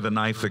always buy the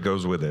knife that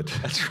goes with it.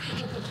 That's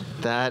right.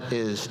 That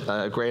is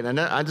great. And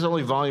that's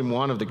only volume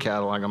 1 of the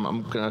catalog.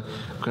 I'm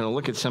gonna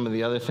look at some of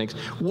the other things.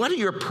 What are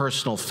your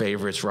personal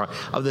favorites, Rob?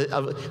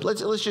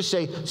 Let's just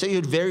say you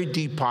had very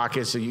deep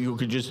pockets, so you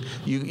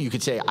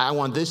could say, I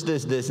want this,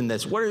 and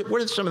this.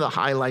 What are some of the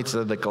highlights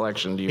of the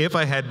collection? If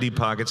I had deep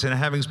pockets, and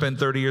having spent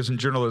 30 years in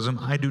journalism,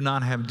 I do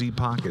not have deep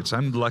pockets.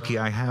 I'm lucky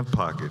I have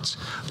pockets.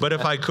 But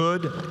if I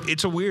could,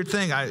 it's a weird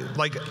thing. I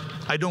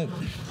don't.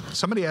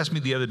 Somebody asked me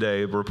the other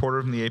day. A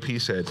reporter from the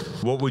AP said,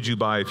 "What would you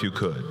buy if you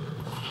could?"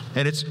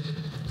 And it's,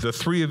 the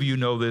three of you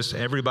know this,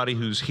 everybody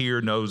who's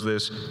here knows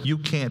this, you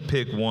can't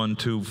pick 1,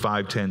 2,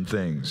 5, 10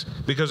 things.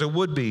 Because it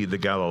would be the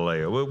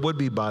Galileo, it would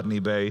be Botany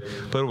Bay,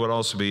 but it would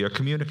also be a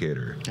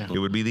communicator. Yeah. It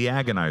would be the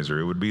Agonizer,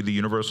 it would be the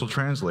Universal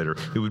Translator,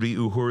 it would be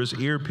Uhura's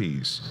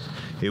earpiece,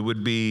 it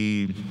would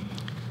be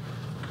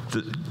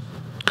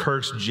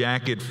Kirk's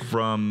jacket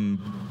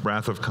from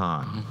Wrath of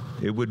Khan.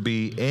 It would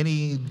be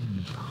any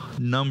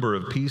number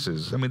of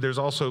pieces. I mean, there's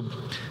also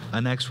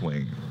an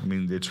X-wing. I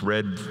mean, it's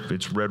red.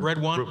 Red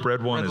one.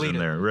 Red one Red is leader. in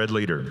there. Red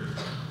leader,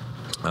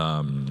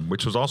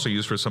 which was also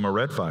used for some of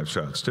Red 5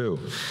 shots too.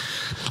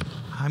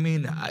 I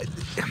mean,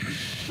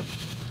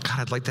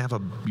 I'd like to have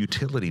a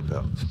utility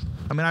belt.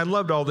 I mean, I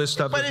loved all this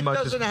stuff but as it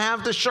much doesn't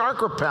have the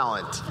shark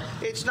repellent.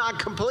 It's not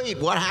complete.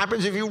 What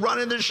happens if you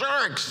run into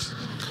sharks?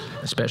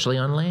 Especially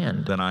on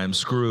land. Then I am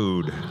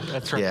screwed.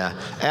 That's right. Yeah.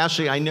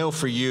 Ashley, I know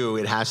for you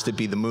it has to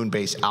be the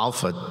Moonbase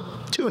Alpha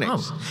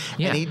tunics. Oh,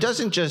 yeah. And he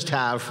doesn't just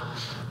have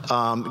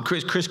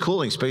Chris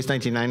Cooling, Space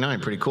 1999,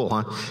 pretty cool,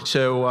 huh?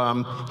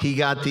 So he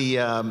got the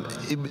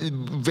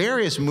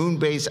various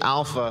Moonbase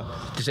Alpha.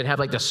 Does it have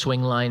like the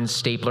swing line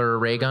stapler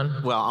ray gun?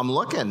 Well, I'm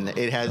looking.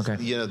 It has Okay.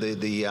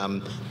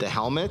 the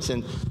helmets,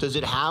 and does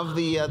it have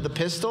the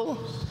pistol?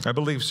 I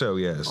believe so.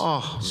 Yes.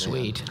 Oh,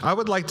 Sweet. I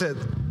would like to.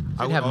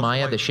 I would have also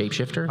Maya like- the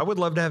shapeshifter. I would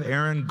love to have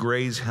Aaron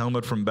Gray's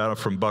helmet from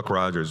Buck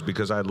Rogers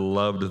because I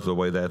loved the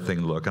way that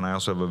thing looked, and I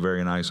also have a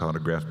very nice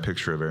autographed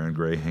picture of Aaron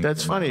Gray hanging.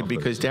 That's in my funny office.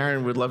 because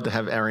Darren would love to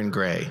have Aaron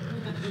Gray.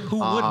 Who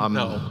wouldn't,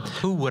 though?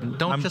 Who wouldn't?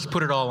 Don't just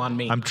put it all on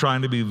me. I'm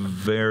trying to be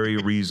very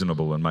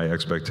reasonable in my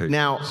expectations.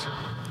 Now,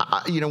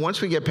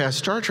 once we get past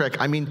Star Trek,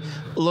 I mean,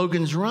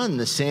 Logan's Run,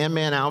 the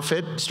Sandman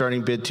outfit,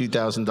 starting bid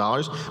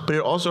 $2,000, but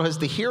it also has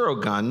the hero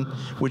gun,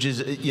 which is,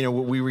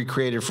 what we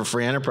recreated for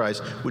Free Enterprise,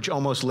 which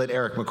almost lit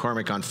Eric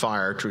McCormick on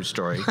fire, true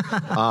story.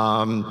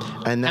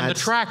 And the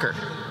tracker.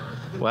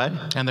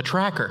 What? And the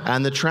tracker.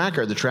 And the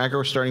tracker. The tracker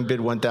was starting bid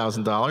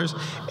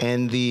 $1,000,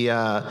 and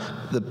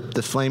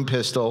the flame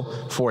pistol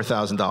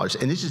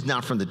 $4,000. And this is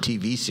not from the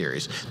TV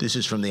series. This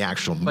is from the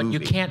actual movie. But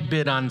you can't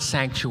bid on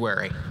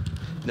Sanctuary.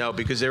 No,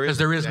 because there is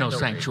no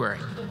Sanctuary.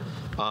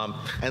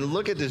 And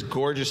look at this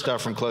gorgeous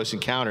stuff from Close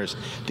Encounters.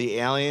 The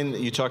alien,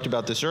 you talked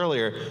about this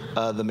earlier,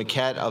 the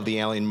maquette of the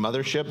alien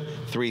mothership,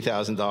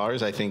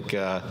 $3,000. I think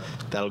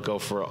that'll go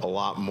for a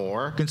lot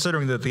more.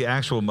 Considering that the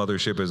actual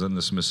mothership is in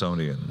the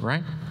Smithsonian.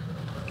 Right?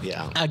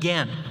 Yeah.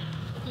 Again.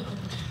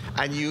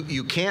 And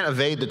you can't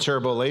evade the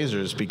turbo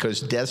lasers because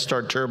Death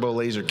Star turbo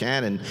laser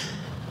cannon,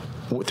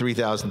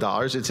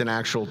 $3,000. It's an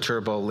actual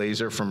turbo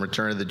laser from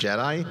Return of the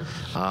Jedi.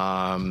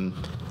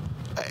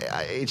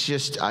 It's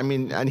just,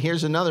 and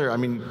here's another,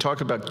 talk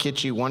about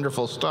kitschy,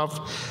 wonderful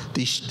stuff.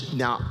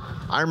 Now,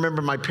 I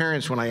remember my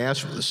parents when I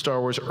asked for the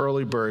Star Wars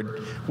Early Bird,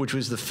 which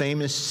was the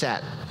famous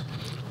set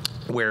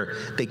where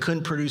they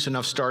couldn't produce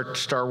enough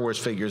Star Wars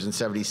figures in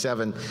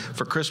 '77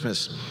 for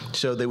Christmas,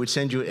 so they would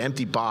send you an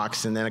empty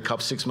box, and then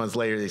 6 months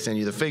later they send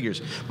you the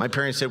figures. My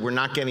parents said, "We're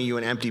not getting you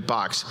an empty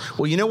box."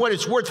 Well, you know what?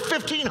 It's worth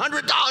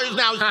 $1,500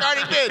 now,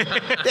 starting bid.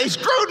 They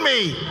screwed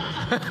me.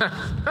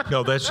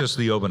 No, that's just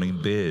the opening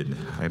bid.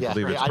 I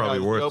believe it's probably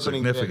worth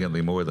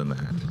significantly more than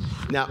that.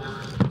 Now,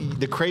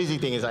 the crazy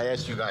thing is I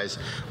asked you guys,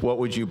 what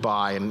would you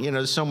buy? And,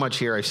 there's so much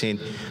here I've seen.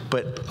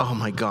 But, oh,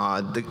 my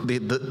God,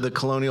 the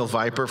Colonial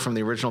Viper from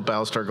the original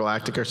Battlestar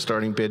Galactica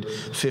starting bid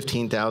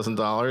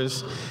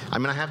 $15,000. I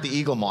have the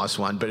Eagle Moss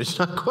one, but it's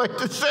not quite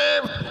the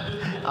same.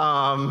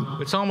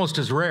 It's almost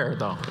as rare,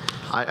 though.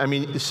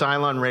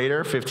 Cylon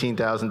Raider,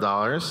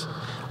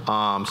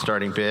 $15,000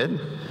 starting bid.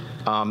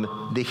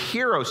 The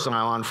Hero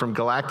Cylon from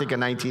Galactica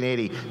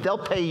 1980, they'll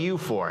pay you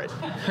for it.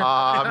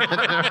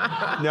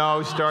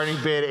 No, starting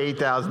bid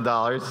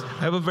 $8,000. I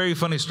have a very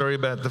funny story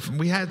about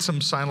we had some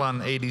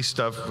Cylon 80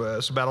 stuff,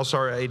 some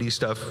Battlestar 80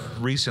 stuff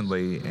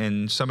recently,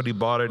 and somebody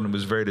bought it and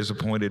was very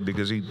disappointed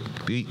because he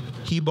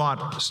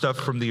bought stuff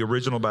from the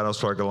original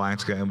Battlestar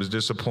Galactica and was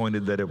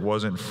disappointed that it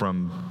wasn't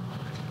from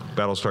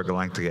Battlestar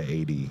Galactica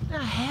 80. What the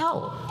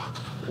hell?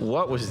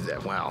 What was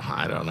that? Well,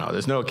 I don't know.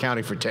 There's no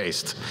accounting for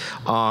taste.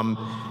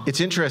 It's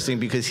interesting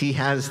because he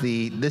has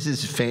this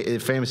is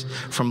famous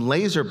from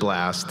Laser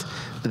Blast,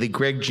 the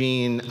Greg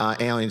Jean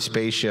alien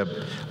spaceship,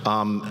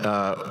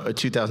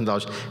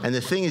 $2,000. And the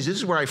thing is, this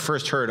is where I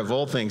first heard, of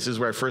all things, this is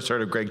where I first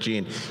heard of Greg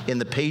Jean, in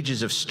the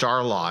pages of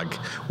Starlog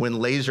when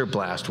Laser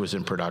Blast was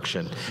in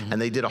production. Mm-hmm.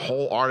 And they did a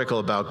whole article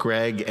about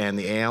Greg and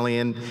the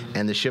alien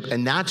and the ship.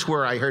 And that's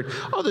where I heard,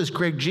 oh, there's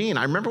Greg Jean.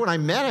 I remember when I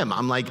met him,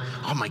 I'm like,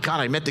 oh my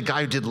God, I met the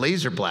guy who did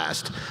Laser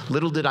Blast.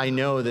 Little did I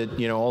know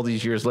that, all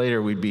these years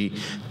later, we'd be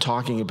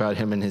talking about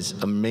him and his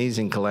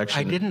amazing collection.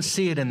 I didn't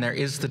see it in there.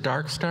 Is the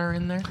Dark Star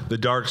in there? The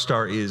Dark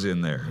Star is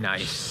in there.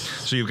 Nice.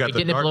 So you've got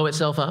Didn't it blow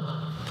itself up?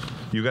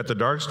 You got the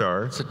Dark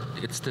Star.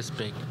 It's this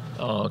big.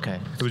 Oh, okay.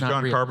 It was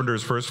John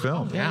Carpenter's first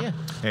film. Yeah.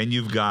 And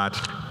you've got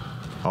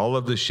all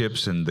of the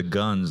ships and the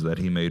guns that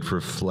he made for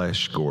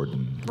Flesh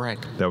Gordon. Right.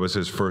 That was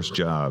his first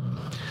job.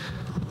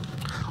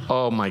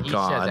 Oh my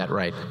God! You said that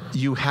right.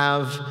 You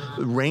have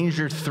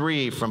Ranger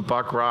 3 from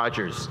Buck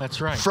Rogers.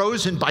 That's right.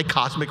 Frozen by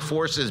cosmic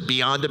forces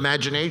beyond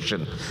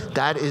imagination.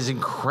 That is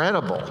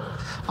incredible.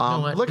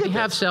 Look at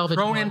have this. salvage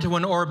Thrown into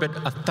an orbit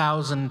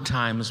 1,000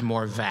 times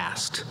more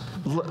vast.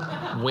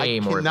 way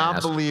more. I cannot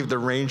vast. believe the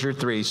Ranger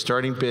 3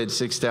 starting bid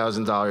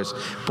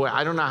 $6,000. Boy,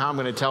 I don't know how I'm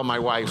going to tell my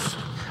wife.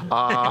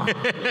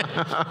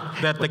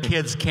 That the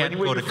kids can't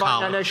go to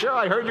college. Sure,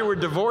 I heard you were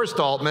divorced,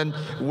 Altman.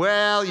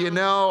 Well,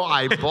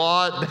 I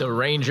bought. The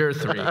Ranger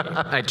 3.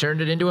 I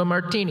turned it into a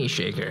martini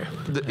shaker.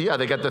 Yeah,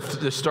 they got the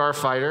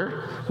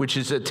Starfighter, which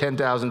is at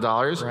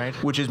 $10,000, right.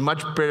 Which is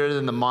much better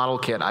than the model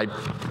kit I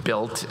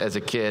built as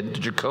a kid. The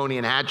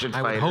Draconian Hatchet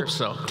Fighter. I would hope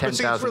so.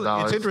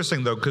 $10,000. It's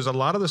interesting though, because a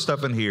lot of the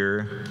stuff in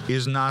here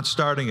is not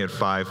starting at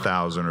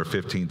 $5,000 or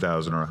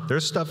 $15,000.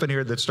 There's stuff in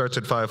here that starts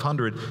at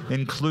 $500,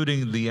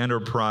 including the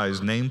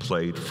Enterprise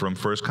nameplate from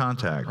First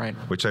Contact, right.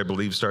 which I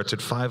believe starts at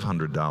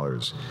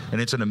 $500.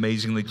 And it's an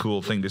amazingly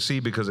cool thing to see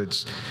because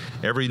it's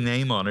every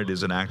name on it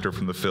is an actor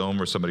from the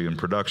film or somebody in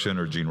production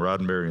or Gene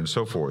Roddenberry and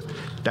so forth.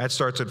 That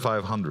starts at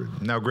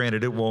 $500. Now,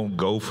 granted, it won't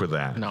go for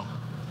that. No.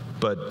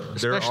 But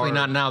especially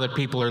not now that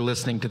people are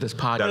listening to this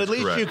podcast. But at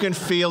least correct. you can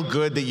feel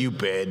good that you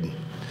bid.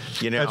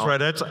 You know?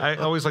 That's right. I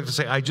always like to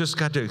say, I just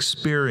got to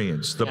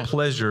experience the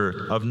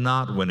pleasure of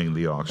not winning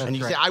the auction. And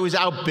you say, I was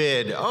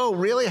outbid. Oh,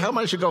 really? How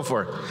much did you go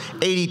for?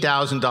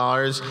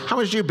 $80,000. How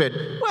much did you bid?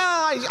 Well,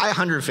 I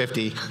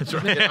 150. That's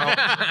right. You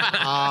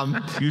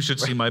know? You should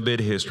see my bid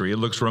history. It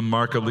looks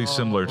remarkably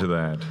similar to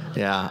that.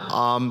 Yeah.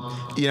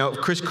 You know,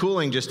 Chris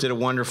Cooling just did a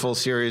wonderful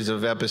series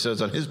of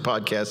episodes on his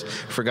podcast,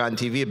 Forgotten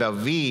TV, about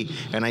V.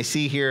 And I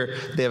see here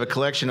they have a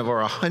collection of over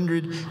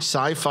 100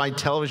 sci-fi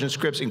television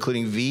scripts,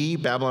 including V,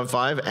 Babylon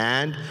 5,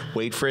 and,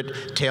 wait for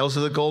it, Tales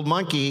of the Gold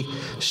Monkey.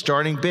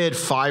 Starting bid,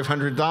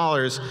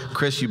 $500.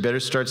 Chris, you better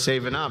start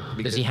saving up.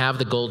 Does he have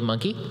the gold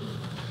monkey?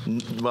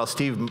 Well,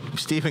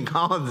 Stephen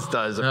Collins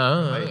does.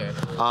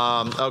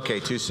 Okay,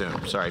 too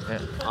soon. Sorry.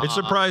 It's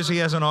surprised he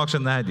hasn't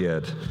auctioned that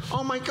yet.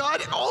 Oh my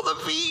God! All the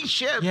V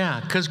ships. Yeah,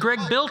 because Greg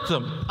built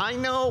them. I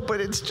know, but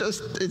it's killing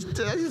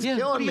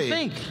me. What do you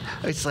think?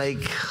 It's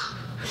like,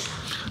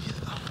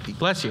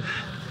 Bless you.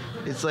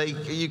 it's like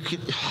you could.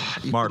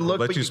 Mark, can we'll look,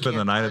 let but you spend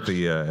the can't night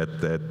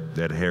touch. at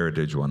that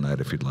Heritage one night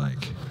if you'd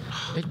like.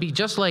 It'd be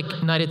just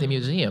like Night at the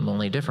Museum,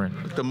 only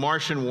different. The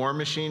Martian War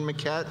Machine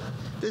maquette.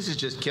 This is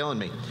just killing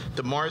me.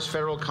 The Mars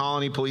Federal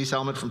Colony police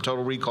helmet from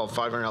Total Recall,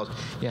 $500.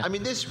 Yeah. I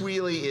mean, this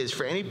really is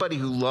for anybody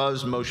who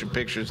loves motion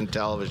pictures and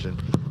television.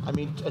 I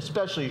mean,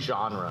 especially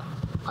genre.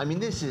 I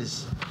mean, this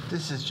is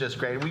just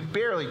great. We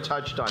barely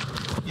touched on,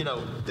 you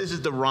know, this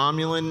is the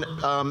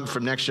Romulan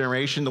from Next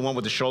Generation, the one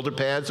with the shoulder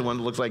pads, the one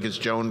that looks like it's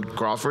Joan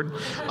Crawford.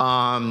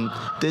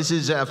 This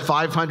is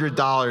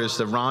 $500,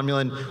 the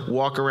Romulan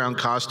walk-around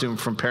costume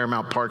from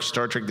Paramount Park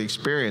Star Trek The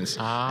Experience.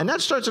 And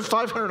that starts at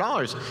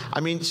 $500.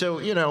 I mean, so,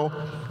 you know,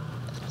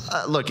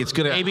 look, it's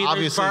going to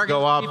obviously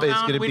go up.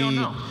 It's going to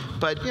be,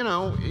 but, you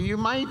know, you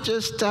might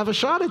just have a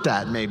shot at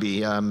that, maybe.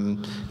 You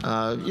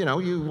know,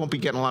 you won't be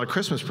getting a lot of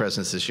Christmas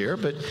presents this year,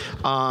 but...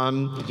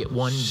 You get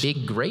one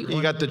big great one.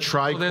 You got the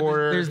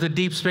tricorder. There's the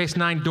Deep Space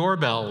Nine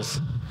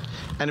doorbells.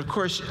 And of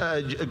course,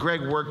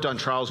 Greg worked on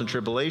Trials and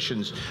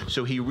Tribulations,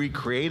 so he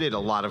recreated a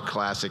lot of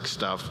classic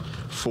stuff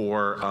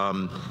for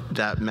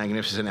that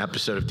magnificent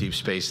episode of Deep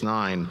Space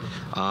Nine.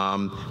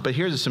 But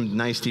here's some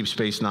nice Deep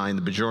Space Nine: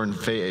 the Bajoran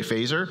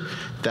phaser,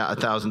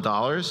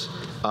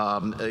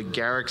 $1,000.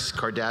 Garrick's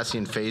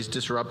Cardassian phase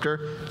disruptor,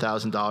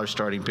 $1,000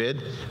 starting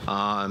bid.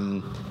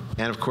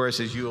 And of course,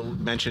 as you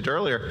mentioned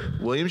earlier,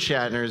 William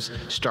Shatner's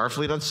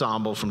Starfleet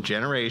Ensemble from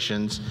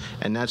Generations,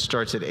 and that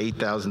starts at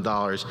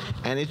 $8,000,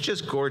 and it's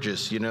just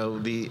gorgeous. You know,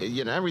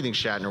 everything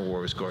Shatner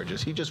wore was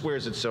gorgeous. He just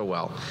wears it so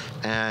well,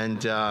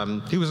 and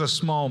he was a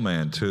small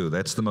man too.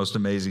 That's the most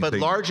amazing thing. But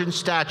large in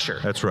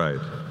stature. That's right.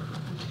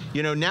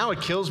 You know, now it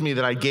kills me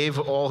that I gave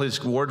all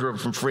his wardrobe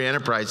from Free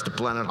Enterprise to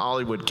Planet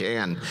Hollywood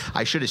Can.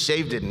 I should have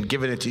saved it and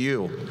given it to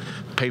you,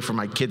 pay for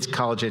my kids'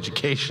 college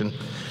education.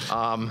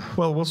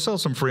 Well, we'll sell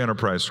some Free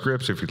Enterprise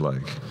scripts if you'd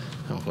like.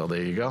 Oh, well,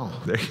 there you go.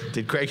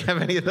 Did Greg have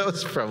any of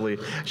those? Probably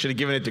should have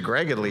given it to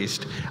Greg at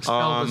least.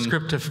 Sell the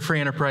script to Free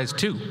Enterprise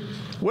too.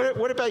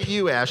 What about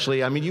you,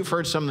 Ashley? I mean, you've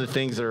heard some of the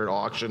things that are at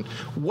auction.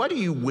 What do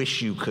you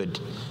wish you could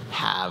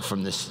have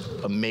from this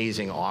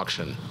amazing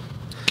auction?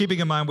 Keeping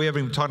in mind, we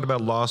haven't even talked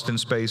about Lost in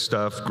Space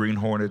stuff, Green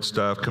Hornet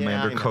stuff,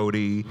 Commander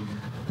Cody,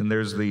 and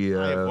there's the...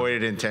 I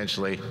avoided it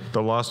intentionally.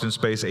 The Lost in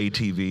Space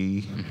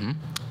ATV. Mm-hmm.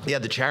 Yeah,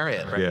 the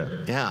Chariot, right?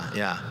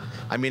 Yeah.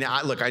 I mean,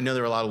 look, I know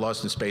there are a lot of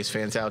Lost in Space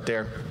fans out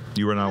there.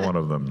 You were not one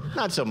of them.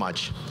 Not so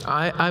much.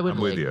 I would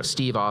with you. like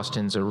Steve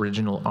Austin's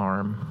original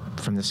arm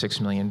from the $6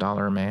 Million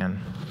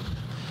Man,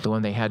 the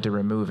one they had to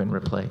remove and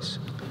replace.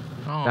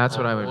 Oh, That's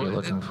what I would be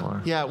looking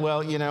for. Yeah,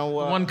 well, you know...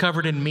 one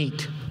covered in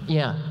meat.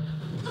 Yeah.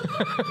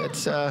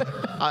 That's,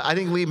 I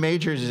think Lee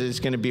Majors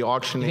is going to be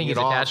auctioning You it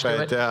think off. he's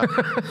attached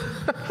to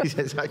He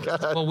says, I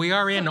got Well, we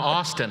are in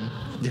Austin,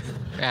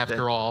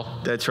 after all.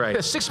 That's right. A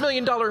 $6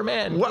 Million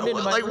Man.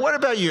 What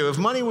about you? If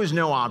money was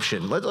no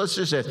option, let's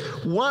just say,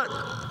 what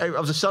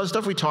of the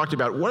stuff we talked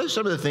about, what are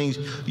some of the things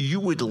you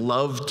would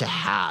love to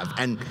have,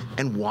 and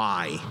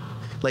why?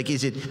 Like,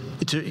 is it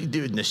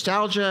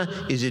nostalgia?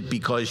 Is it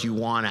because you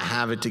want to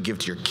have it to give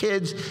to your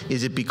kids?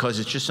 Is it because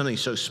it's just something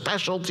so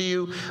special to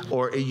you?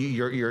 Or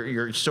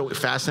you're so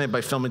fascinated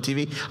by film and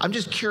TV? I'm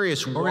just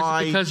curious Or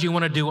why. is it because you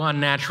want to do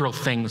unnatural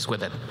things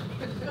with it?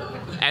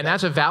 And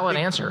that's a valid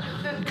answer,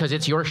 because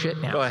it's your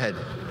shit now. Go ahead.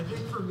 I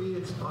think for me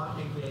it's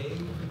Botany Bay.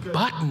 Because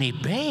Botany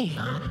Bay?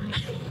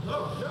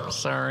 no.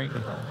 Sorry.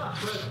 But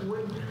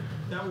when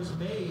that was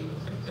made,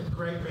 and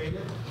Greg made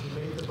it, he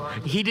made the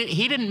Botany Bay.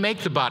 He didn't make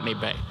the Botany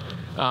Bay.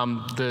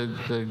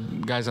 The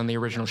guys on the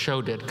original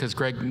show did, because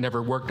Greg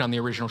never worked on the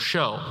original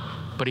show,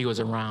 but he was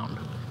around.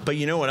 But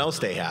you know what else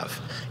they have?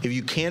 If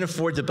you can't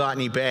afford the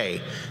Botany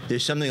Bay,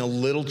 there's something a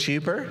little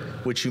cheaper,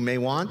 which you may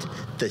want,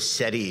 the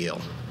SETI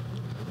eel.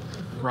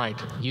 Right.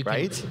 You can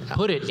Right?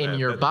 put it in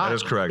your that body.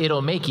 is correct.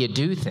 It'll make you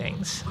do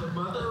things.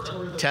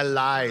 Tell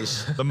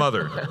lies. The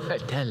mother.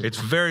 Tell- It's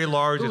very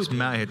large. It's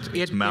mounted,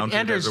 It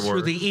enters as it were.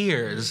 through the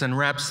ears and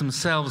wraps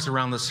themselves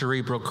around the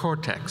cerebral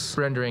cortex.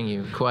 rendering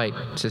you quite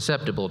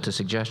susceptible to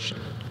suggestion.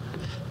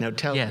 Now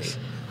tell Yes.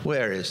 me,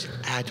 where is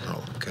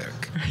Admiral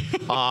Kirk?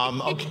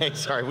 Okay,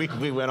 sorry,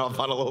 we went off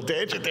on a little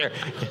tangent there.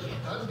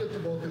 I'll get the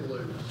Vulcan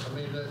loot.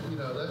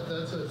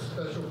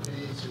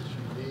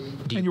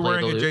 Do you And you're play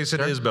wearing the a lute, Jason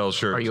sir? Isbell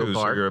shirt, Are you too, a so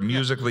bard? you're a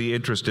musically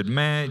interested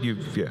man.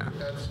 Yeah.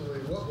 Absolutely.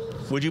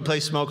 What Would you play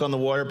 "Smoke on the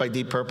Water" by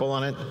Deep Purple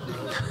on it?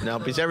 No,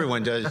 because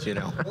everyone does, you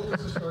know.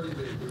 was the starting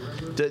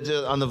date? Do you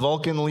remember? On the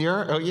Vulcan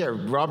lyre? Oh yeah,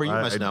 Robert, you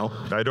must know.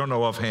 I don't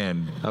know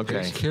offhand.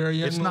 Okay.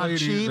 It's not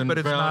cheap, but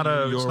it's not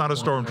a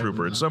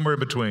stormtrooper. It's somewhere in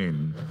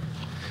between.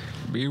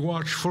 Be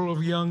watchful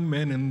of young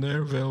men in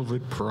their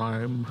velvet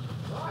prime.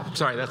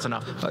 Sorry, that's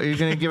enough. Are you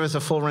going to give us a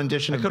full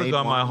rendition I of could have Maid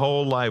gone my One?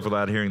 whole life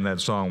without hearing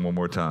that song one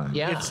more time.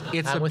 Yeah,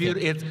 It's I'm a with you.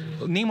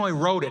 beautiful. Nimoy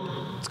wrote it.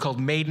 It's called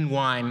Maiden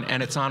Wine,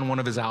 and it's on one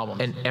of his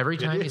albums. And every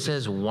time he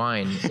says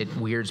wine, it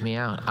weirds me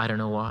out. I don't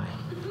know why.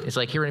 It's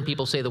like hearing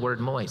people say the word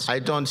moist. I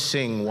don't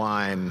sing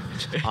wine.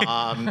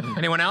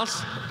 Anyone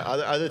else?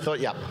 Other thought?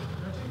 Yeah.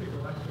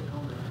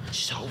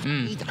 So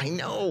neat. I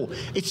know.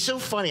 It's so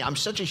funny. I'm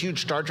such a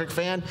huge Star Trek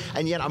fan,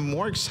 and yet I'm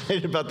more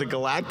excited about the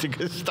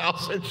Galactica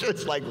stuff. It's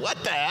just like, what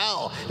the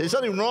hell? There's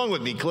something wrong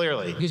with me,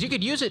 clearly. Because you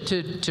could use it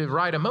to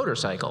ride a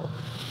motorcycle,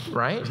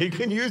 right? You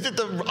can use it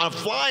to a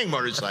flying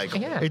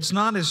motorcycle. Yeah. It's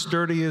not as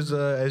sturdy as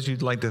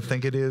you'd like to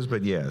think it is,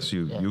 but yes,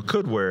 you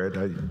could wear it.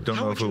 I don't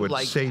How know if it you would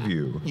like save that?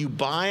 you. You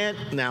buy it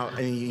now,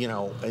 and you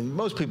know, and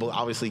most people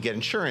obviously get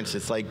insurance.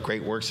 It's like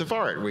great works of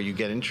art where you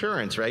get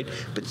insurance, right?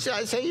 But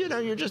I say, you know,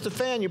 you're just a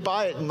fan. You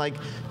buy it, and like,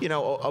 you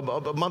know,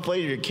 a month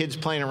later, your kid's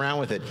playing around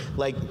with it.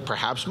 Like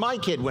perhaps my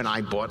kid, when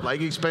I bought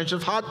like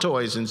expensive Hot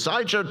Toys and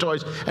Sideshow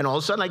toys, and all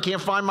of a sudden I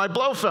can't find my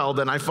Blofeld,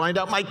 and I find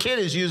out my kid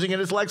is using it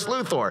as Lex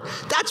Luthor.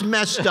 That's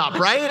messed up,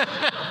 right?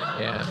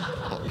 Yeah.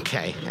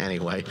 Okay.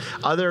 Anyway,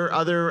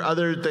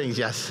 other things.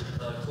 Yes.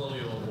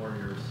 Colonial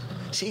Warriors.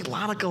 See, a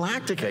lot of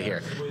Galactica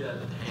here. The way that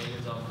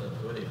hangs off the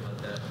hoodie, but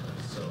that's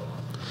so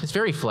awesome. It's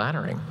very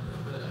flattering.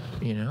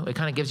 You know, it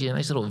kind of gives you a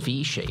nice little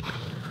V shape,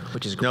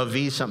 which is great. No,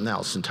 V is something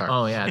else entirely.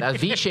 Oh, yeah. That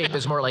V shape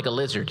is more like a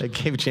lizard. They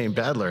gave Jane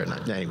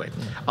Badler. Anyway,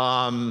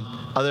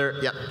 other.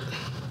 Yep.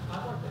 I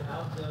want to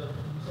have you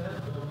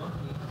said the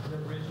monkey, the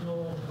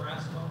original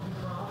brass monkey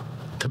prop.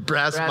 The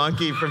brass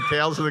monkey from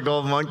Tales of the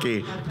Gold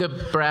Monkey. The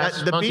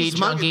brass The monkey Beast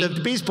Monkey- chunky.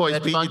 the Beast Boys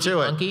that beat you funky to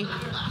it. monkey. The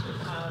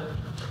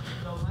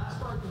last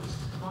part was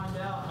find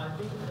out. I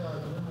think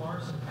Glenn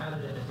Larson had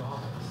it in his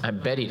office. I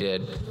bet he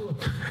did.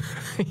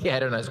 He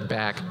had it on his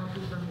back.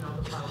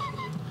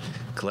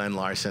 Glenn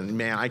Larson,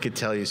 man, I could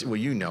tell you. Well,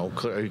 you know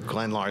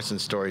Glenn Larson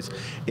stories.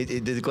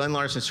 The Glenn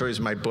Larson stories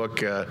in my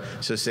book.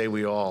 So say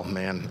we all,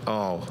 man.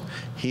 Oh,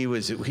 he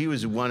was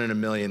one in a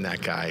million.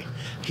 That guy.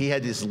 He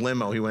had this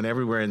limo. He went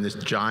everywhere in this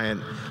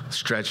giant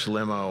stretch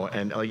limo,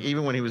 and like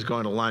even when he was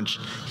going to lunch,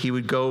 he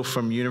would go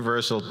from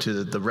Universal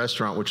to the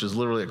restaurant, which is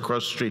literally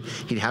across the street.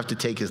 He'd have to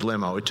take his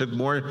limo. It took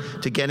more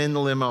to get in the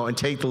limo and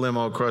take the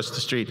limo across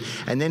the street.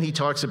 And then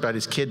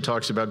his kid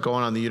talks about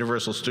going on the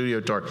Universal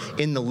Studio Tour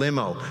in the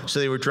limo. So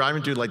they were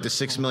driving through like the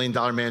 $6 Million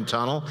Man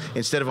Tunnel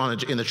instead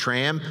of in the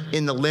tram,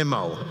 in the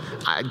limo.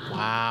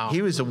 Wow.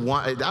 He was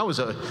that was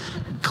a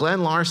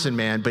Glenn Larson,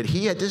 man. But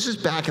this is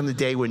back in the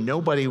day when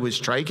nobody was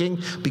striking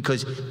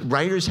because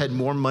writers had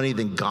more money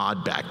than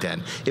God back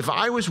then. If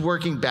I was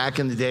working back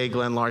in the day,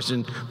 Glenn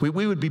Larson, we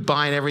would be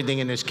buying everything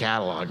in his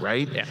catalog,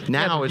 right? Yeah.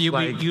 Now it's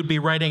you'd be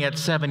writing at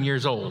 7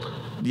 years old.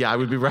 yeah, I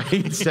would be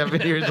writing at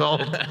 7 years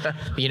old.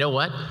 But you know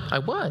what? I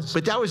was.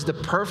 But that was the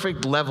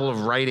perfect level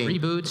of writing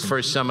Reboots.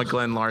 for some of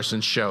Glenn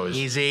Larson's shows.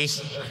 Easy.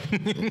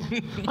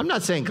 I'm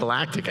not saying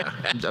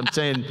Galactica. I'm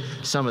saying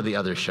some of the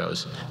other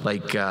shows,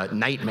 like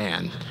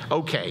Nightman.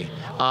 Okay.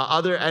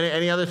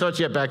 Any other thoughts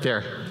yet back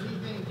there?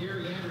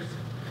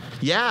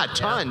 Yeah, a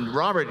ton. Yeah.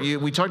 Robert,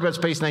 we talked about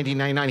Space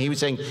 1999. He was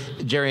saying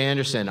Jerry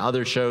Anderson,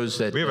 other shows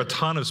that... We have a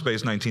ton of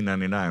Space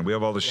 1999. We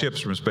have all the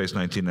ships from Space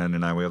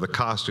 1999. We have the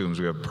costumes.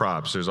 We have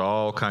props. There's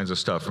all kinds of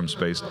stuff from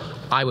Space.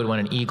 I would want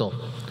an eagle.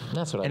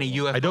 That's what Any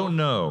UFO? I don't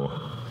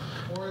know.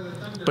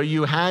 But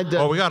you had...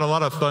 we got a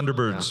lot of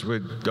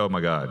Thunderbirds. Oh,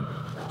 my God.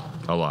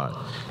 A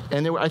lot.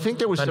 And I think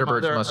there was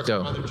Thunderbirds must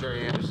go. some other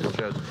Jerry Anderson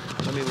shows.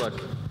 Let me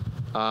look.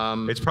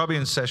 It's probably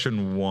in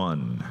session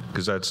 1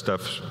 because that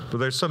stuff. But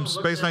there's some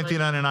Space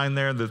 1999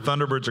 there. The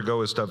Thunderbirds or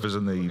Go stuff is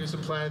in the. There's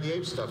some Planet of the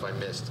Apes stuff I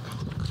missed.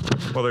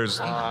 Well, there's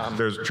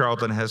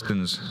Charlton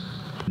Heston's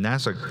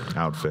NASA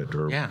outfit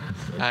or Yeah.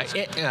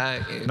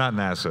 not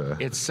NASA.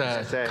 It's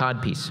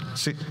Codpiece.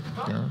 See,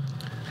 Yeah.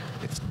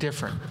 it's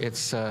different.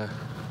 It's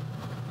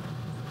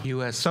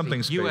USC.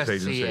 something space USCA.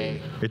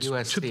 agency. It's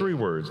USCA. 3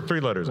 words, 3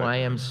 letters.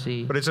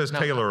 YMC. But it says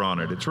Taylor on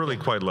it. It's really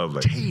quite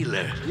lovely.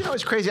 Taylor. You know,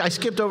 it's crazy. I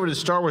skipped over to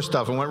Star Wars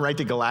stuff and went right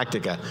to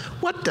Galactica.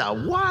 What the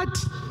what?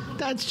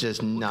 That's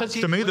just nuts.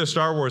 To me, the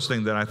Star Wars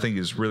thing that I think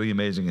is really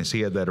amazing is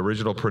he had that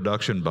original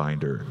production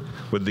binder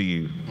with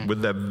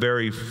that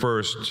very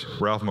first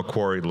Ralph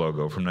McQuarrie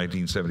logo from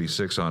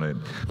 1976 on it,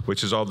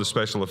 which is all the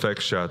special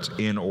effects shots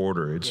in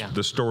order. It's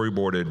the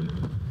storyboarded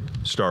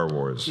Star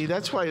Wars. See,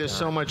 that's why there's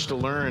so much to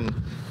learn.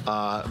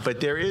 But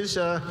there is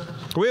We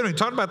haven't even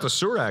talked about the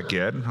Surak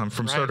yet. I'm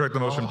from Star Trek: The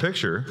Motion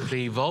Picture.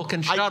 The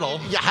Vulcan shuttle.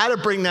 You had to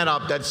bring that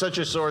up. That's such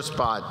a sore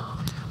spot.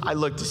 I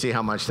looked to see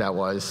how much that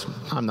was.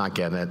 I'm not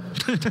getting it.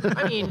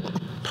 I mean,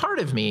 part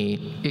of me,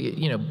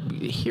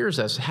 hears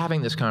us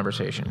having this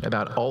conversation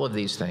about all of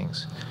these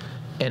things.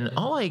 And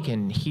all I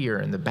can hear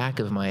in the back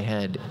of my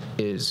head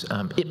is,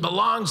 it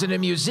belongs in a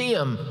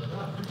museum,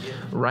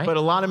 right? But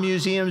a lot of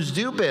museums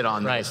do bid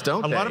on this,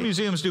 don't they? A lot of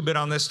museums do bid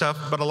on this stuff,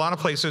 but a lot of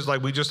places,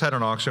 like we just had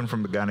an auction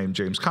from a guy named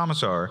James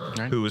Commissar,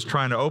 who was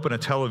trying to open a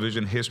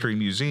television history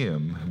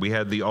museum. We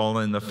had the All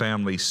in the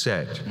Family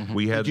set.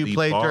 We had Did you the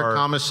play bar. Dirk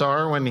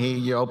Commissar when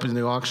you opened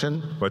the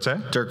auction? What's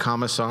that? Dirk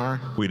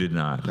Commissar? We did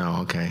not. No,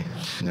 okay.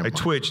 Never I mind.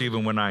 twitch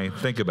even when I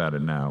think about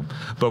it now.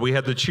 But we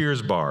had the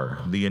Cheers bar,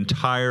 the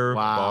entire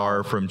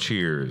bar from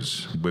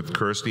Cheers, with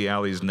Kirstie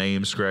Alley's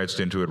name scratched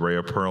into it,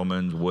 Rhea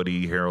Perlman,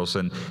 Woody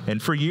Harrelson.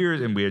 And for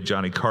years, and we had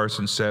Johnny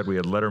Carson's set, we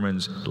had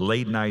Letterman's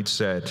late night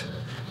set,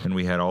 and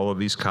we had all of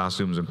these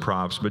costumes and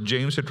props. But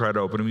James had tried to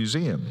open a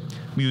museum.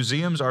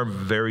 Museums are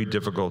very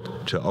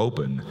difficult to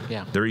open.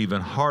 Yeah. They're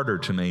even harder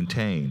to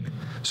maintain.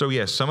 So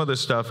yes, some of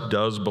this stuff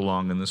does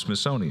belong in the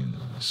Smithsonian.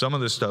 Some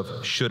of this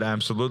stuff should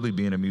absolutely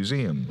be in a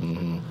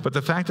museum. But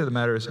the fact of the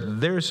matter is,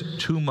 there's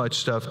too much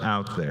stuff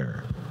out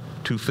there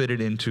to fit it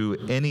into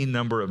any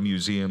number of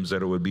museums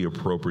that it would be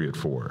appropriate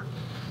for.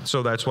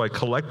 So that's why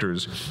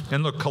collectors,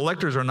 and look,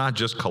 collectors are not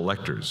just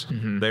collectors.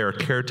 They are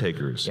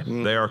caretakers.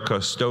 They are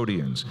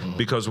custodians.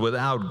 Because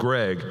without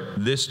Greg,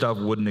 this stuff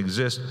wouldn't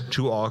exist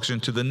to auction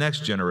to the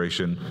next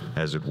generation,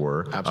 as it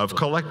were, of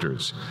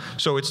collectors.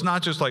 So it's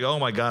not just like, oh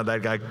my God,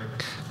 that guy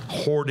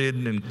hoarded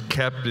and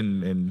kept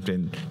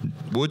and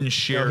wouldn't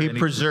share. No, he any-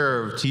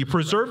 preserved. He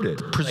preserved it.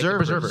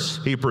 Preservers.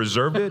 He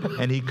preserved it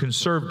and he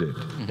conserved it.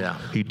 Yeah.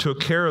 He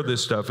took care of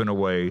this stuff in a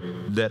way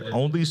that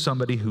only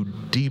somebody who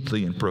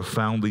deeply and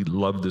profoundly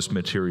loved this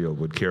material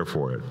would care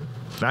for it.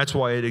 That's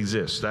why it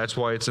exists. That's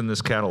why it's in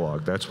this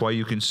catalog. That's why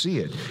you can see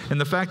it.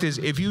 And the fact is,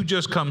 if you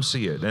just come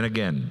see it, and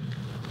again,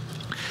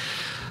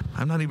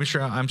 I'm not even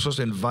sure I'm supposed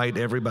to invite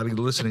everybody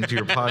listening to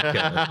your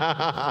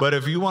podcast. But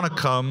if you want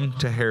to come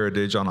to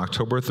Heritage on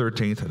October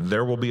 13th,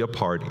 there will be a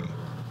party.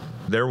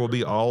 There will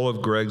be all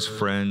of Greg's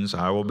friends.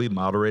 I will be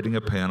moderating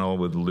a panel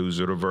with Lou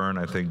Zuttervern.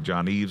 I think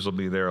John Eves will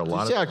be there. A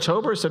lot Is it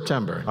October or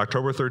September?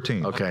 October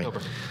 13th. Okay.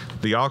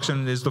 The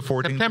auction is the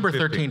 14th. September to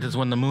 15th. 13th is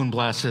when the moon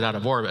blasted out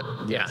of orbit.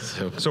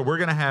 Yes. So we're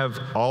going to have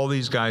all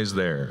these guys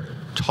there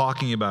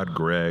talking about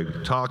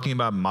Greg, talking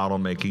about model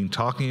making,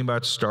 talking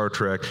about Star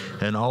Trek,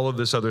 and all of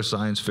this other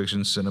science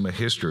fiction cinema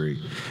history.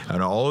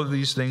 And all of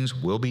these things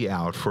will be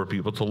out for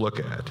people to look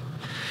at.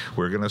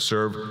 We're going to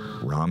serve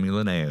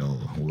Romulan ale.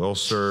 We'll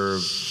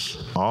serve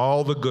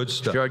all the good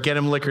stuff. Sure, get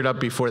them liquored up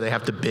before they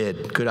have to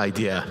bid. Good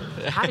idea.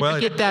 How did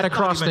you get that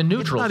across the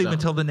neutral It's not zone? even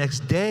till the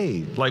next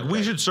day. Like,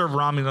 we should serve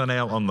Romulan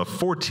ale on the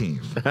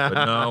 14th. But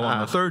no, on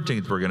the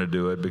 13th we're going to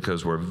do it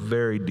because we're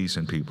very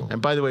decent people.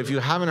 And by the way, if you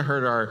haven't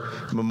heard our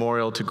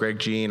memorial to Greg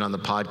Jean on the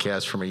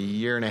podcast from a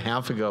year and a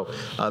half ago,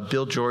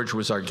 Bill George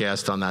was our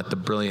guest on that, the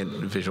brilliant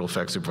visual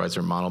effects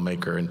supervisor, model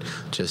maker, and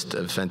just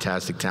a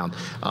fantastic talent.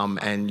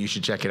 And you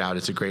should check it out.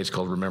 It's a great, it's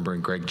called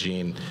Remembering Greg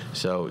Jean.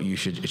 So you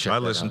should check it out. I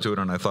listened to it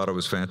and I thought it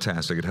was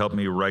fantastic. It helped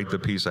me write the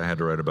piece I had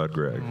to write about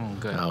Greg.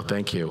 Good. Oh,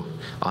 thank you.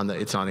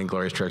 It's on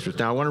Inglorious Treksperts.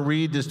 Now, I want to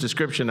read this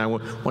description. I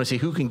want to see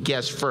who can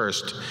guess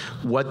first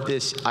what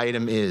this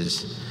item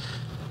is.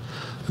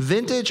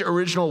 Vintage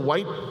original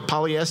white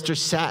polyester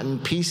satin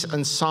piece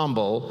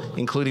ensemble,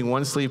 including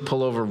one sleeve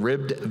pullover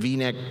ribbed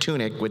V-neck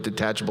tunic with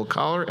detachable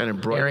collar and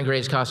embroidered. Aaron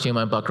Gray's costume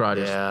on Buck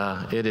Rogers.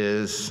 Yeah, it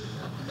is.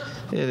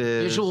 It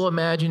is. Visual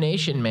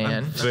imagination,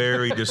 man.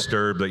 Very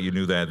disturbed that you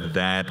knew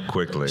that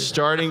quickly.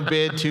 Starting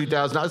bid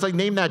 2,000. It's like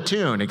Name That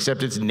Tune,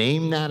 except it's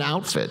Name That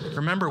Outfit.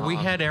 Remember, we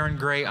had Erin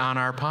Gray on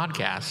our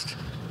podcast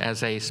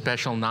as a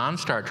special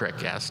non-Star Trek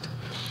guest,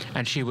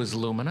 and she was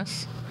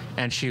luminous,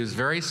 and she was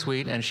very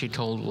sweet, and she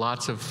told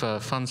lots of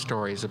fun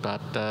stories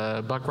about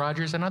Buck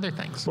Rogers and other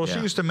things. Well, she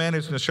Yeah. used to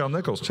manage Nichelle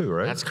Nichols too,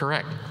 right? That's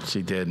correct.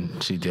 She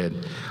did. She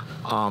did.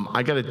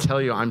 I got to tell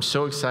you, I'm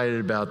so excited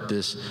about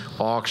this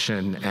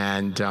auction.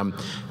 And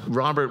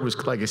Robert was,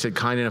 like I said,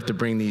 kind enough to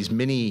bring these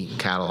mini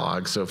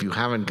catalogs. So if you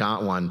haven't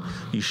got one,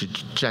 you should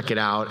check it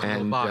out.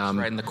 Little And box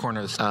right in the corner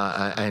of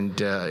the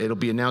store. it'll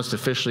be announced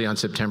officially on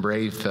September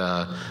 8th,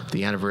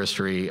 the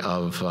anniversary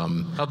of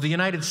Of the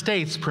United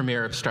States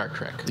premiere of Star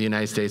Trek. the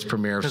United States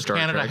premiere of Because Star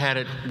Canada Trek had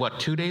it, what,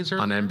 2 days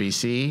earlier? on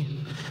NBC.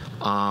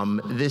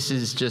 This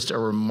is just a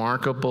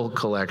remarkable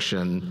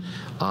collection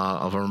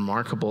of a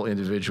remarkable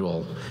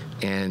individual,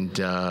 and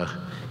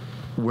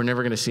we're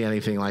never going to see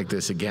anything like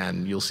this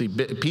again. You'll see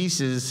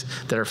pieces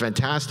that are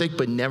fantastic,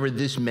 but never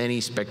this many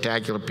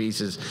spectacular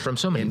pieces From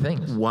so many in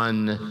things.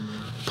 one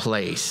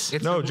place.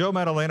 No, Joe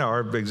Maddalena,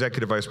 our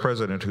executive vice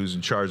president who's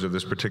in charge of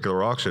this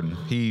particular auction,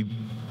 he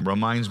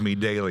reminds me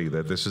daily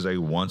that this is a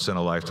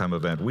once-in-a-lifetime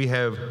event. We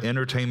have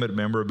entertainment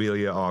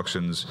memorabilia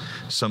auctions,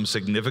 some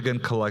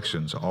significant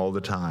collections all the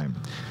time.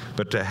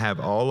 But to have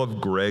all of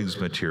Greg's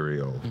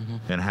material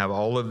and have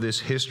all of this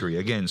history,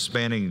 again,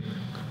 spanning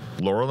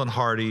Laurel and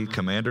Hardy,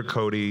 Commander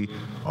Cody,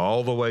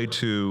 all the way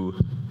to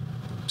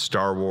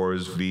Star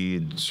Wars V,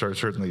 and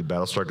certainly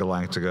Battlestar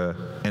Galactica,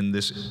 and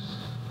this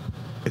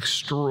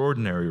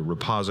extraordinary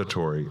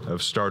repository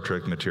of Star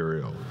Trek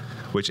material,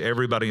 which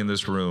everybody in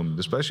this room,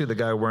 especially the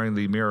guy wearing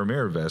the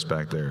mirror vest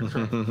back there,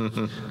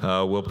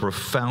 will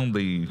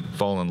profoundly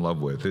fall in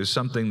love with. It's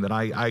something that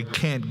I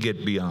can't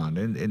get beyond.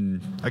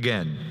 And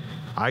again,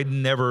 I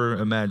never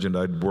imagined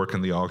I'd work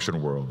in the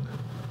auction world.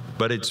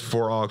 But it's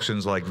for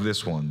auctions like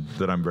this one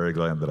that I'm very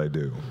glad that I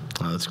do.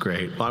 Oh, that's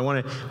great. Well,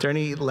 are there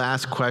any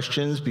last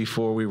questions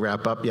before we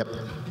wrap up? Yep.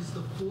 Is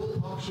the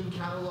full auction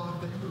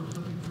catalog that you were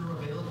looking through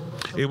available?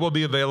 It will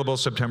be available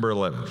September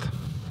 11th.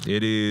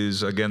 It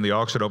is, again, the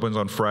auction opens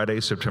on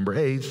Friday, September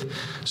 8th,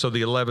 so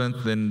the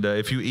 11th. And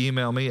if you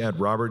email me at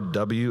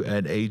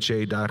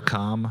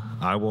robertw@ha.com,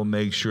 I will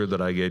make sure that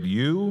I get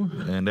you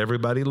and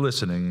everybody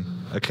listening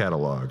a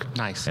catalog.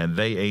 Nice. And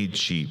they ain't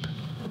cheap.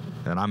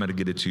 And I'm going to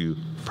get it to you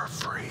for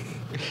free.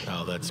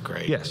 Oh, that's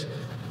great. Yes. So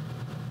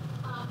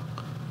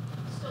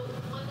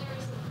when there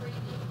is a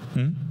preview,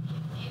 anybody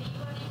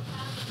can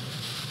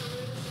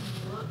peruse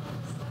and look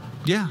at the stuff?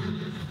 Yeah.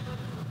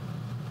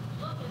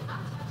 Look and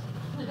not touch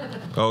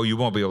it. Oh, you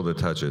won't be able to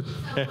touch it.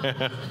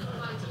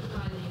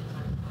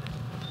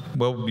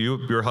 Well,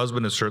 your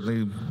husband is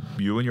certainly,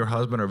 you and your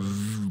husband are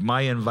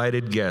my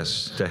invited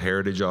guests to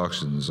Heritage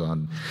Auctions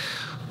on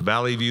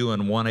Valley View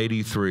and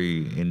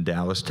 183 in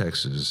Dallas,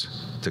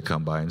 Texas, to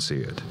come by and see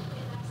it.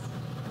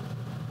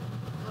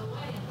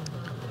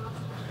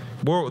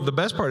 Well, the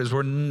best part is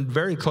we're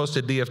very close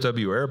to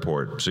DFW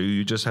Airport, so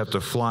you just have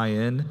to fly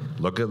in,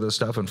 look at the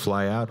stuff, and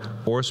fly out,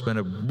 or spend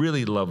a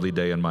really lovely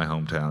day in my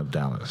hometown of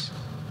Dallas.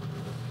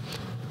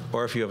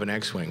 Or if you have an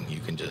X-Wing, you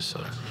can just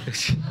sort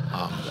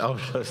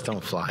of, just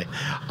don't fly.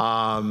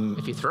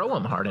 If you throw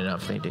them hard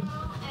enough, they do.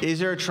 Is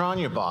there a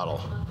Tranya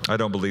bottle I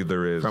don't believe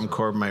there is. from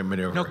Corbin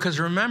Maneuver? No, because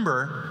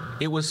remember,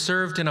 it was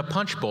served in a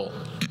punch bowl.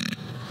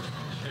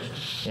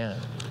 Yeah.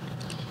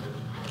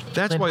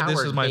 That's Clint why this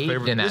Howard is my bathed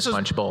favorite. in that This is,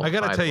 punch bowl, I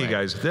got by to tell the you way.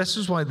 guys, this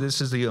is why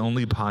this is the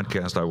only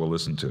podcast I will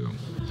listen to.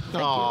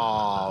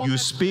 Oh, You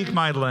speak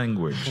my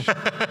language,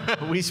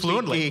 we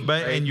fluently.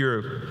 and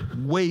you're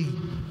way.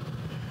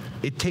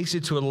 It takes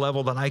it to a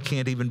level that I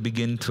can't even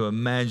begin to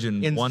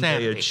imagine one day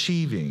Insanity.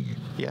 achieving.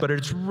 Yeah. But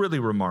it's really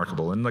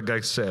remarkable. And like I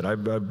said,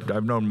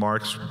 I've known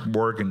Mark's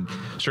work and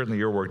certainly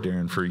your work,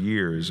 Darren, for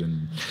years,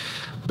 and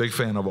big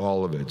fan of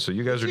all of it. So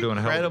you guys are doing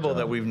a hell of a incredible job.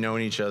 that we've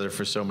known each other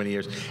for so many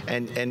years.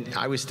 And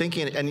I was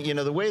thinking, and you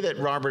know, the way that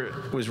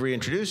Robert was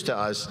reintroduced to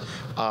us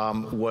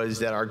was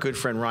that our good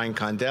friend Ryan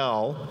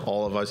Condell,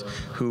 all of us,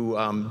 who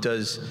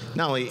does,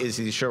 not only is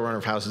he the showrunner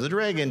of House of the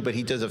Dragon, but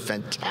he does a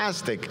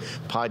fantastic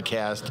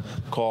podcast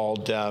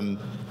called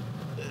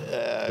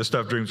The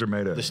Stuff Dreams Are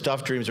Made Of. The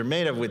Stuff Dreams Are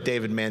Made Of with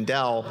David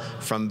Mandel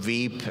from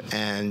Veep,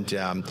 and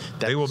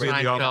They will be in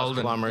the Seinfeld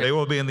office. and- They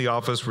will be in the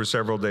office for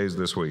several days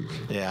this week.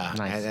 Yeah,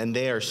 Nice. and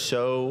they are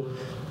so,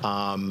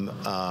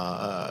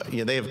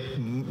 they have,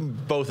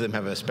 both of them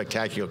have a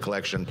spectacular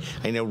collection.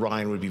 I know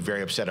Ryan would be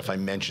very upset if I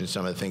mentioned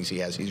some of the things he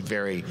has. He's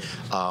very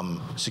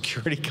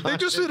security They conscious.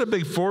 just did a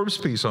big Forbes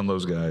piece on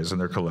those guys and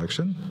their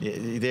collection.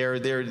 They're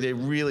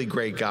really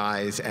great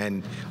guys,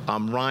 and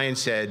Ryan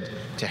said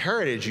to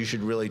Heritage, you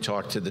should really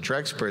talk to the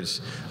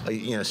Treksperts,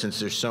 since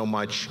there's so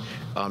much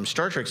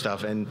Star Trek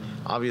stuff, and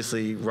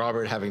obviously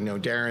Robert, having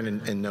known Darren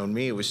and known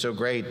me, it was so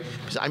great.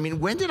 Because, I mean,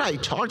 when did I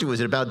talk to you? Was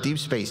it about Deep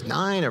Space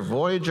Nine or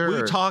Voyager? We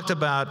or- talked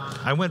about.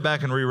 I went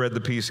back and reread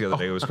the piece the other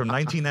day. It was from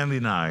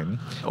 1999.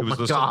 Oh It was my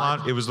the God.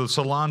 salon. It was the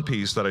salon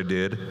piece that I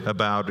did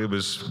about. It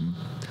was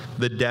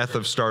the death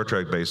of Star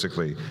Trek.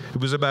 Basically, it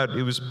was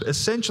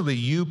essentially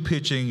you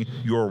pitching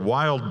your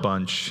Wild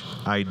Bunch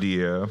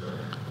idea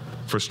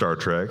for Star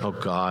Trek. Oh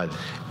God.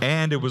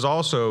 And it was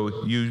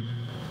also you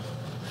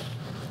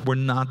were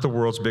not the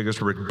world's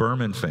biggest Rick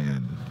Berman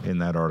fan in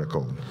that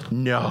article.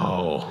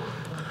 No.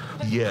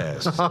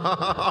 Yes.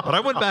 But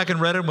I went back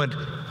and read it and went,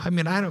 I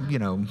mean, I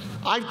don't,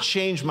 I've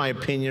changed my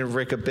opinion of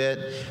Rick a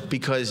bit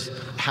because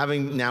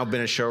having now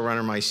been a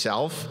showrunner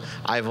myself,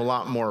 I have a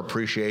lot more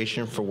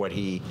appreciation for what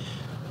he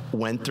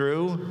went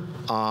through.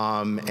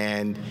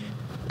 And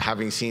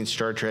having seen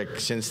Star Trek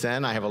since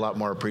then, I have a lot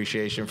more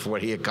appreciation for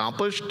what he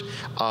accomplished.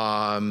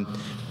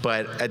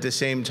 But at the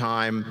same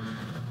time,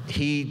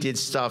 he did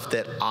stuff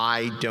that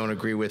I don't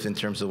agree with in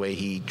terms of the way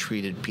he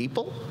treated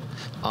people.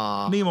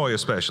 Nimoy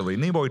especially.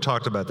 Nimoy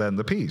talked about that in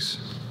the piece.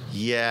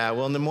 Yeah,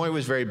 well, Nimoy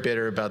was very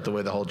bitter about the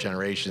way the whole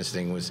Generations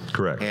thing was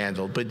Correct.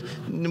 handled. But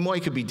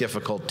Nimoy could be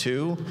difficult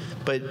too.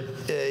 But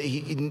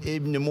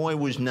Nimoy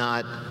was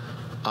not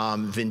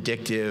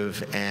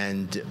vindictive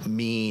and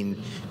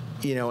mean.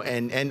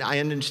 And I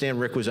understand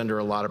Rick was under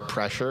a lot of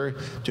pressure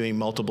doing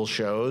multiple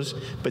shows,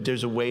 but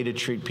there's a way to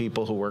treat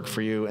people who work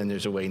for you, and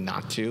there's a way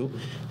not to.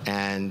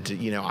 And,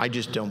 I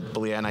just don't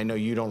believe, and I know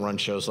you don't run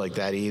shows like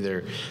that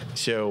either.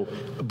 So,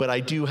 but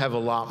I do have a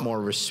lot more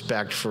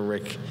respect for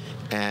Rick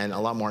and a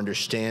lot more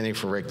understanding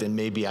for Rick than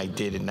maybe I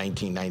did in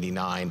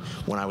 1999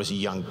 when I was a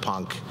young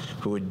punk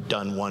who had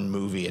done one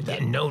movie at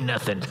that. You know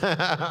nothing.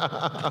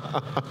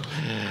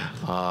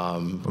 Well,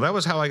 that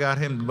was how I got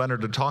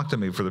Leonard to talk to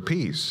me for the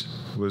piece.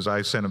 Was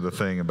I sent him the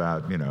thing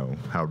about,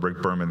 how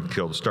Rick Berman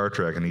killed Star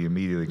Trek, and he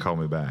immediately called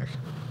me back.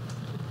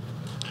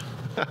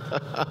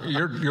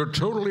 You're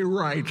totally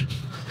right.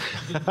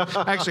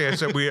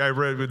 Actually, I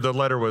read the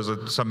letter was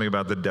something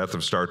about the death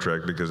of Star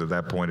Trek, because at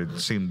that point it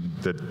seemed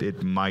that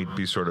it might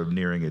be sort of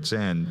nearing its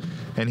end,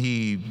 and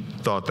he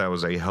thought that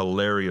was a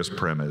hilarious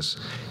premise.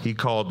 He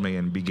called me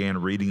and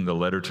began reading the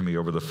letter to me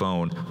over the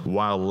phone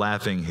while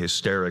laughing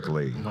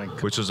hysterically,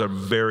 which was a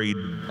very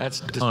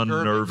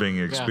unnerving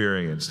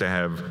experience to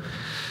have.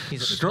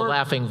 He's a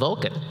laughing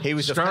Vulcan. He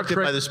was Star affected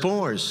Trek- by the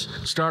spores.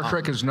 Star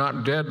Trek is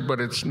not dead, but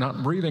it's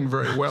not breathing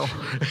very well.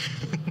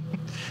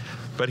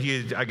 But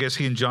I guess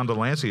he and John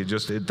Delancey had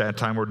just at that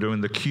time were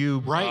doing the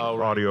Cube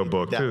audio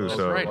book too. That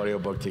So was audio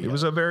book together. it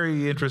was a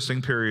very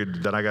interesting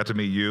period that I got to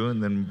meet you,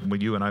 and then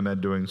when you and I met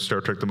doing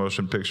Star Trek: The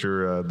Motion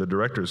Picture, the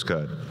director's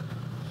cut.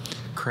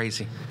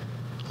 Crazy.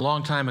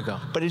 Long time ago.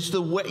 But it's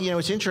the way,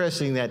 it's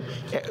interesting that,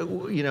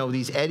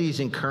 these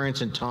eddies and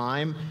currents in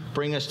time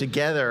bring us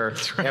together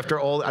after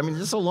all. I mean,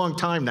 this is a long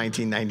time,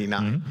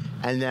 1999,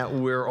 and that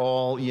we're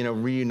all,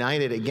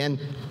 reunited again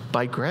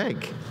by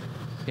Greg.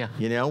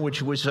 Yeah.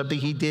 Which was something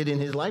he did in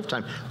his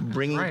lifetime,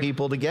 bringing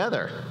people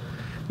together,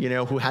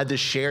 who had this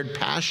shared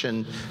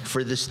passion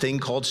for this thing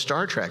called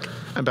Star Trek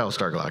and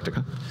Battlestar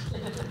Galactica.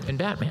 And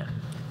Batman.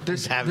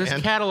 This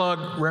Batman.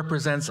 catalog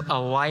represents a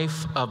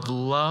life of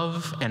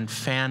love and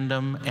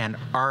fandom and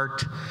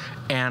art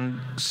and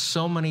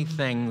so many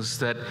things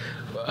that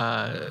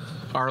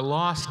are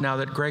lost now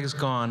that Greg's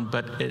gone,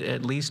 but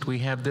at least we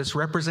have this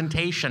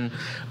representation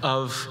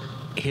of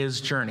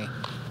his journey.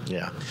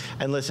 Yeah.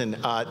 And listen,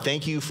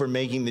 thank you for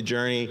making the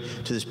journey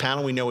to this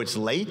panel. We know it's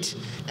late,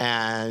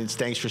 and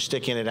thanks for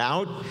sticking it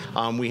out.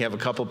 We have a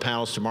couple of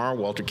panels tomorrow,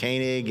 Walter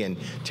Koenig and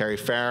Terry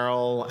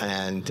Farrell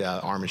and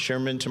Armin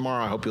Sherman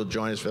tomorrow. I hope you'll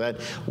join us for that.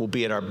 We'll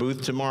be at our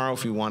booth tomorrow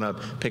if you want to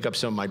pick up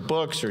some of my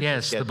books or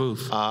Yes, get, the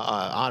booth.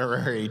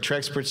 Honorary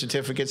Treksperts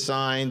certificates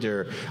signed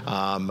or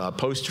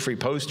free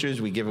posters.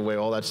 We give away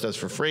all that stuff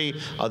for free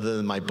other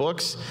than my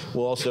books.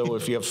 We'll also,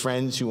 if you have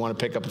friends who want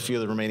to pick up a few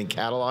of the remaining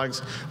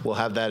catalogs, we'll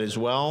have that as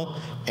well.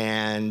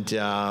 And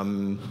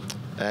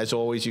as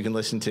always, you can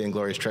listen to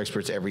Inglorious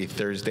Treksperts every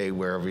Thursday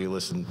wherever you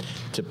listen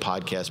to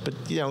podcasts. But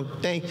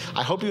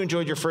I hope you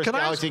enjoyed your first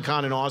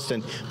GalaxyCon in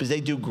Austin, because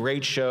they do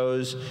great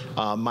shows.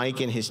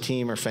 Mike and his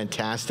team are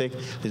fantastic.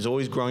 There's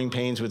always growing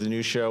pains with the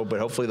new show, but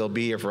hopefully they'll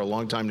be here for a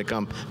long time to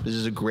come. This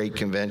is a great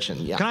convention.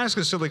 Yeah. Can I ask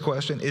a silly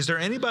question? Is there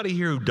anybody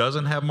here who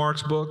doesn't have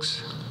Mark's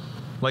books?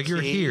 Like, you're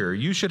here,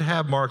 you should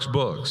have Mark's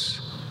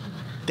books.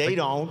 They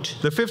don't.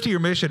 The 50-year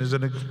mission is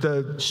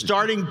the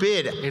Starting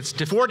bid. It's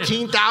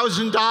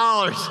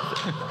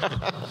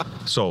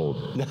 $14,000.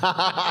 sold.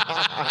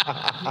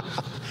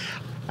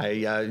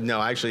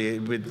 No, actually,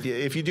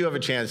 if you do have a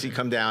chance, you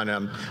come down.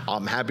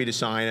 I'm happy to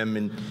sign them,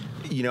 and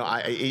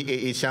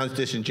it sounds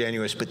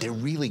disingenuous, but they're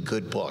really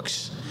good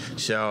books.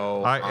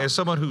 So, As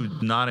someone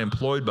who's not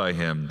employed by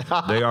him,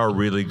 they are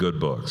really good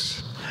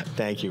books.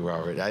 Thank you,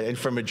 Robert. And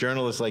from a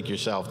journalist like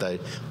yourself,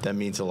 that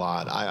means a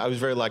lot. I was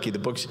very lucky. The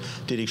books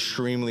did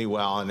extremely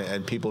well,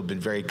 and people have been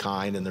very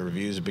kind, and the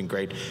reviews have been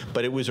great.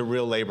 But it was a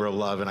real labor of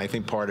love, and I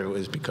think part of it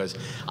was because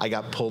I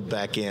got pulled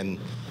back in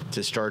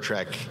to Star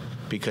Trek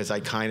because I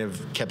kind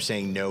of kept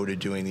saying no to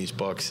doing these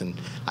books, and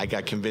I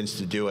got convinced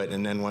to do it.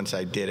 And then once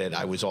I did it,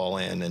 I was all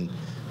in. And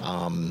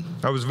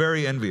I was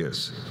very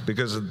envious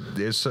because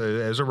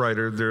as a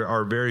writer, there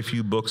are very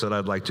few books that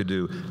I'd like to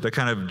do. The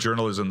kind of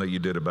journalism that you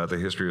did about the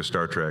history of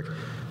Star Trek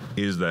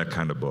is that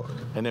kind of book.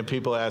 And then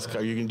people ask,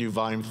 "Are you going to do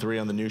Volume 3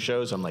 on the new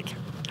shows?" I'm like,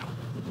 "No."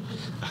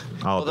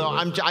 Although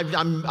I'm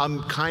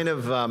kind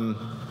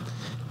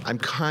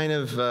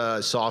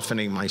of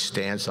softening my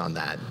stance on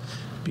that,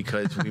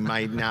 because we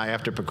might now,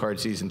 after Picard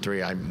season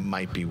 3, I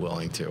might be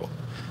willing to.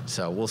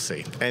 So we'll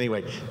see.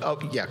 Anyway,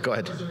 go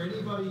ahead. Is there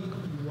anybody you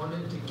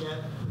wanted to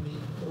get in the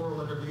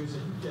oral interviews that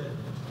you did?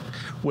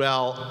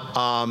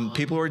 Well,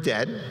 people who are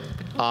dead.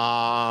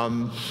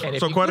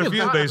 so quite a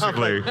few,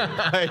 basically.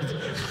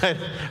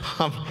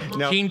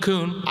 No, Gene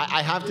Kuhn.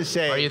 I have to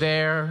say. Are you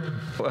there?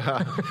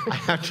 I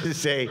have to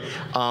say,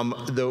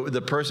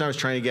 the person I was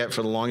trying to get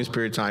for the longest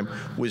period of time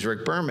was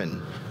Rick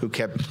Berman, who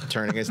kept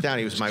turning us down.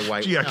 He was my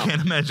white. Gee, I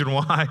can't imagine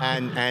why.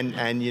 And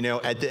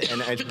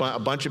a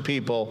bunch of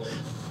people,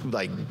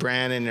 like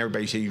Brandon and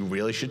everybody, said you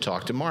really should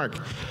talk to Mark,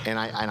 and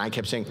I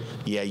kept saying,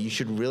 yeah, you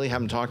should really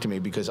have him talk to me,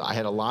 because I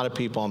had a lot of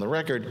people on the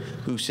record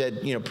who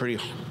said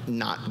pretty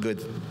not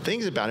good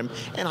things about him,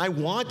 and I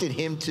wanted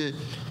him to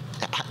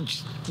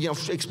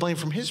explain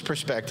from his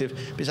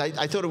perspective, because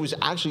I thought it was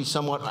actually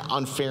somewhat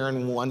unfair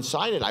and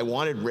one-sided. I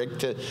wanted Rick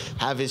to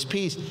have his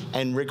piece,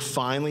 and Rick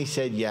finally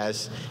said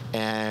yes,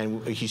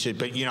 and he said,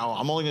 but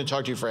I'm only going to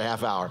talk to you for a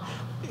half hour.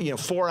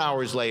 4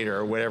 hours later,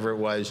 or whatever it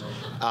was,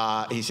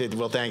 he said,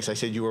 well, thanks. I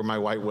said, you were my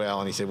white whale.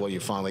 And he said, well, you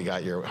finally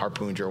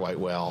harpooned your white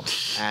whale.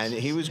 And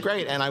he was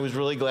great. And I was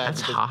really glad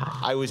that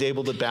I was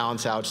able to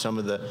balance out some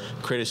of the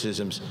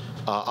criticisms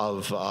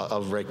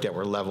of Rick that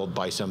were leveled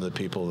by some of the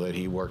people that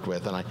he worked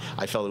with. And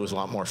I felt it was a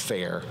lot more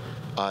fair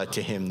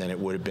to him than it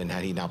would have been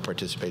had he not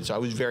participated. So I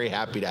was very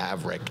happy to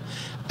have Rick.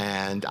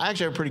 And I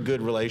actually have a pretty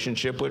good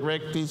relationship with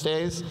Rick these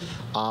days.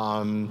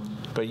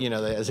 But, you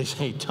know, as they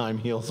say, time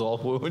heals all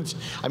wounds.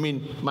 I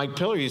mean, Mike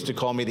Pillar used to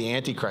call me the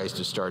Antichrist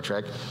of Star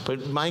Trek,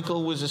 but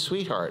Michael was a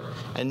sweetheart.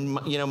 And,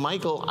 you know,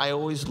 Michael I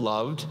always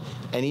loved,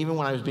 and even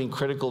when I was being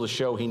critical of the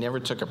show, he never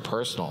took it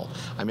personal.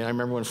 I mean, I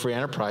remember when Free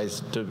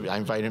Enterprise, I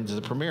invited him to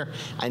the premiere,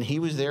 and he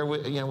was there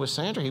with, you know, with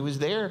Sandra. He was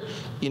there,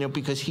 you know,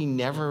 because he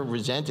never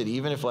resented,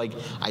 even if, like,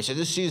 I said,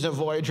 this season of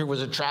Voyager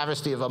was a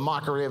travesty of a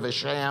mockery of a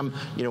sham,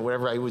 you know,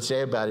 whatever I would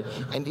say about it.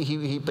 And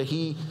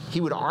he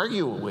would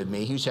argue it with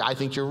me. He would say, I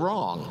think you're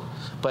wrong.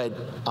 But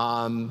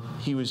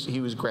he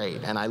was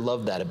great, and I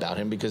love that about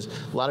him because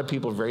a lot of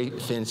people are very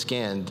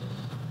thin-skinned,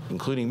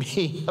 including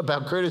me,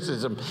 about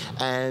criticism,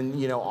 and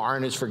you know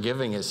aren't as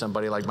forgiving as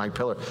somebody like Mike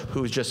Pillar,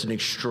 who is just an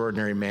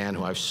extraordinary man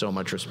who I have so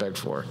much respect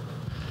for.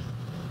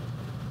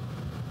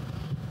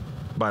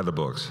 Buy the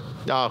books.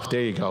 Oh, there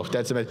you go.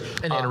 That's amazing.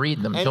 And then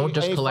read them. Don't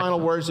just any collect final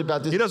them. words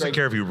about this? He doesn't Greg?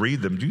 care if you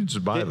read them. You can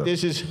just buy them.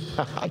 This is,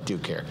 I do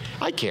care.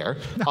 I care.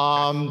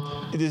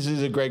 This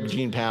is a Greg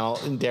Jean panel.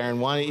 And Darren,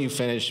 why don't you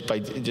finish by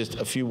just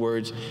a few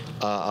words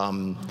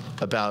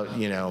about,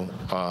 you know,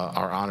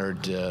 our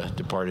honored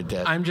departed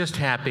dead. I'm just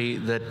happy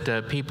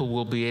that people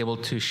will be able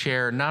to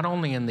share not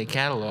only in the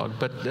catalog,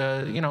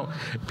 but, you know,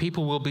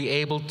 people will be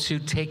able to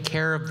take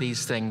care of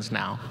these things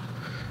now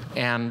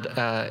and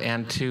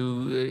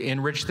to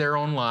enrich their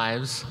own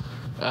lives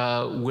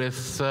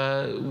with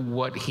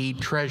what he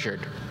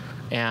treasured.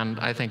 And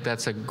I think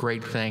that's a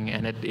great thing,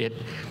 and it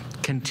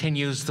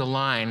continues the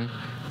line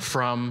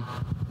from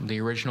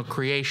the original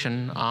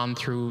creation on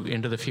through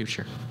into the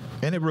future.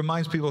 And it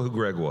reminds people who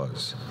Greg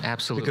was.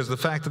 Absolutely. Because the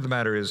fact of the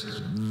matter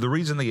is, the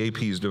reason the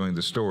AP is doing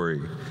the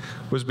story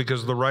was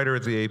because the writer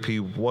at the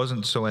AP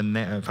wasn't so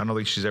enamored. I don't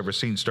think she's ever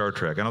seen Star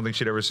Trek. I don't think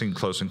she'd ever seen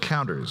Close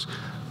Encounters.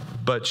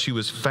 But she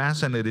was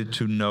fascinated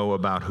to know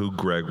about who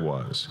Greg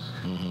was,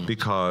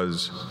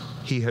 because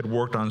he had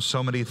worked on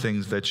so many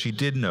things that she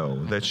did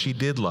know, that she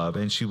did love,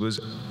 and she was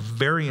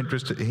very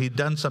interested. He'd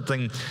done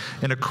something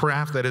in a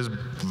craft that is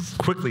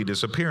quickly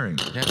disappearing,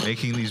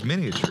 making these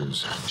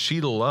miniatures.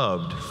 She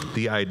loved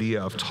the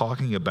idea of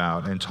talking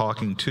about and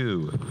talking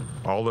to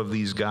all of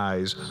these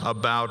guys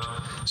about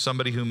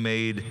somebody who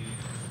made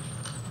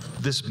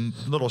this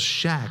little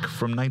shack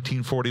from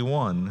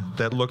 1941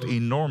 that looked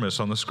enormous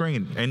on the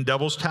screen, and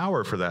Devil's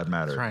Tower for that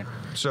matter. That's right.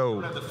 So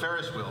We don't have the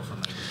Ferris wheel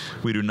from that.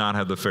 we do not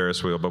have the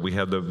Ferris wheel, but we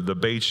have the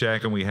bait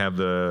shack and we have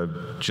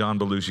the John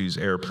Belushi's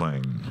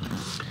airplane.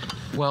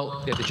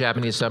 Well, Yeah, the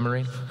Japanese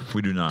submarine.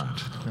 We do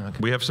not.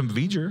 We have some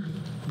V'ger.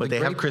 But they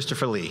have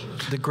Christopher Lee.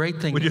 the great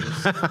thing We do.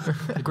 is,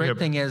 the great Yep.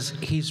 thing is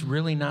he's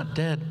really not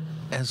dead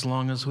as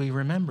long as we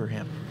remember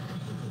him.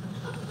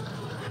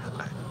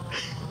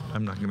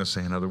 I'm not going to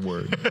say another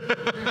word.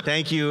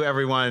 Thank you,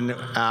 everyone.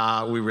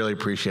 We really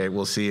appreciate it.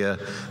 We'll see you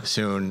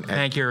soon.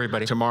 Thank you,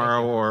 everybody.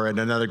 Tomorrow or at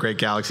another great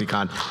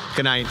GalaxyCon.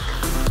 Good night.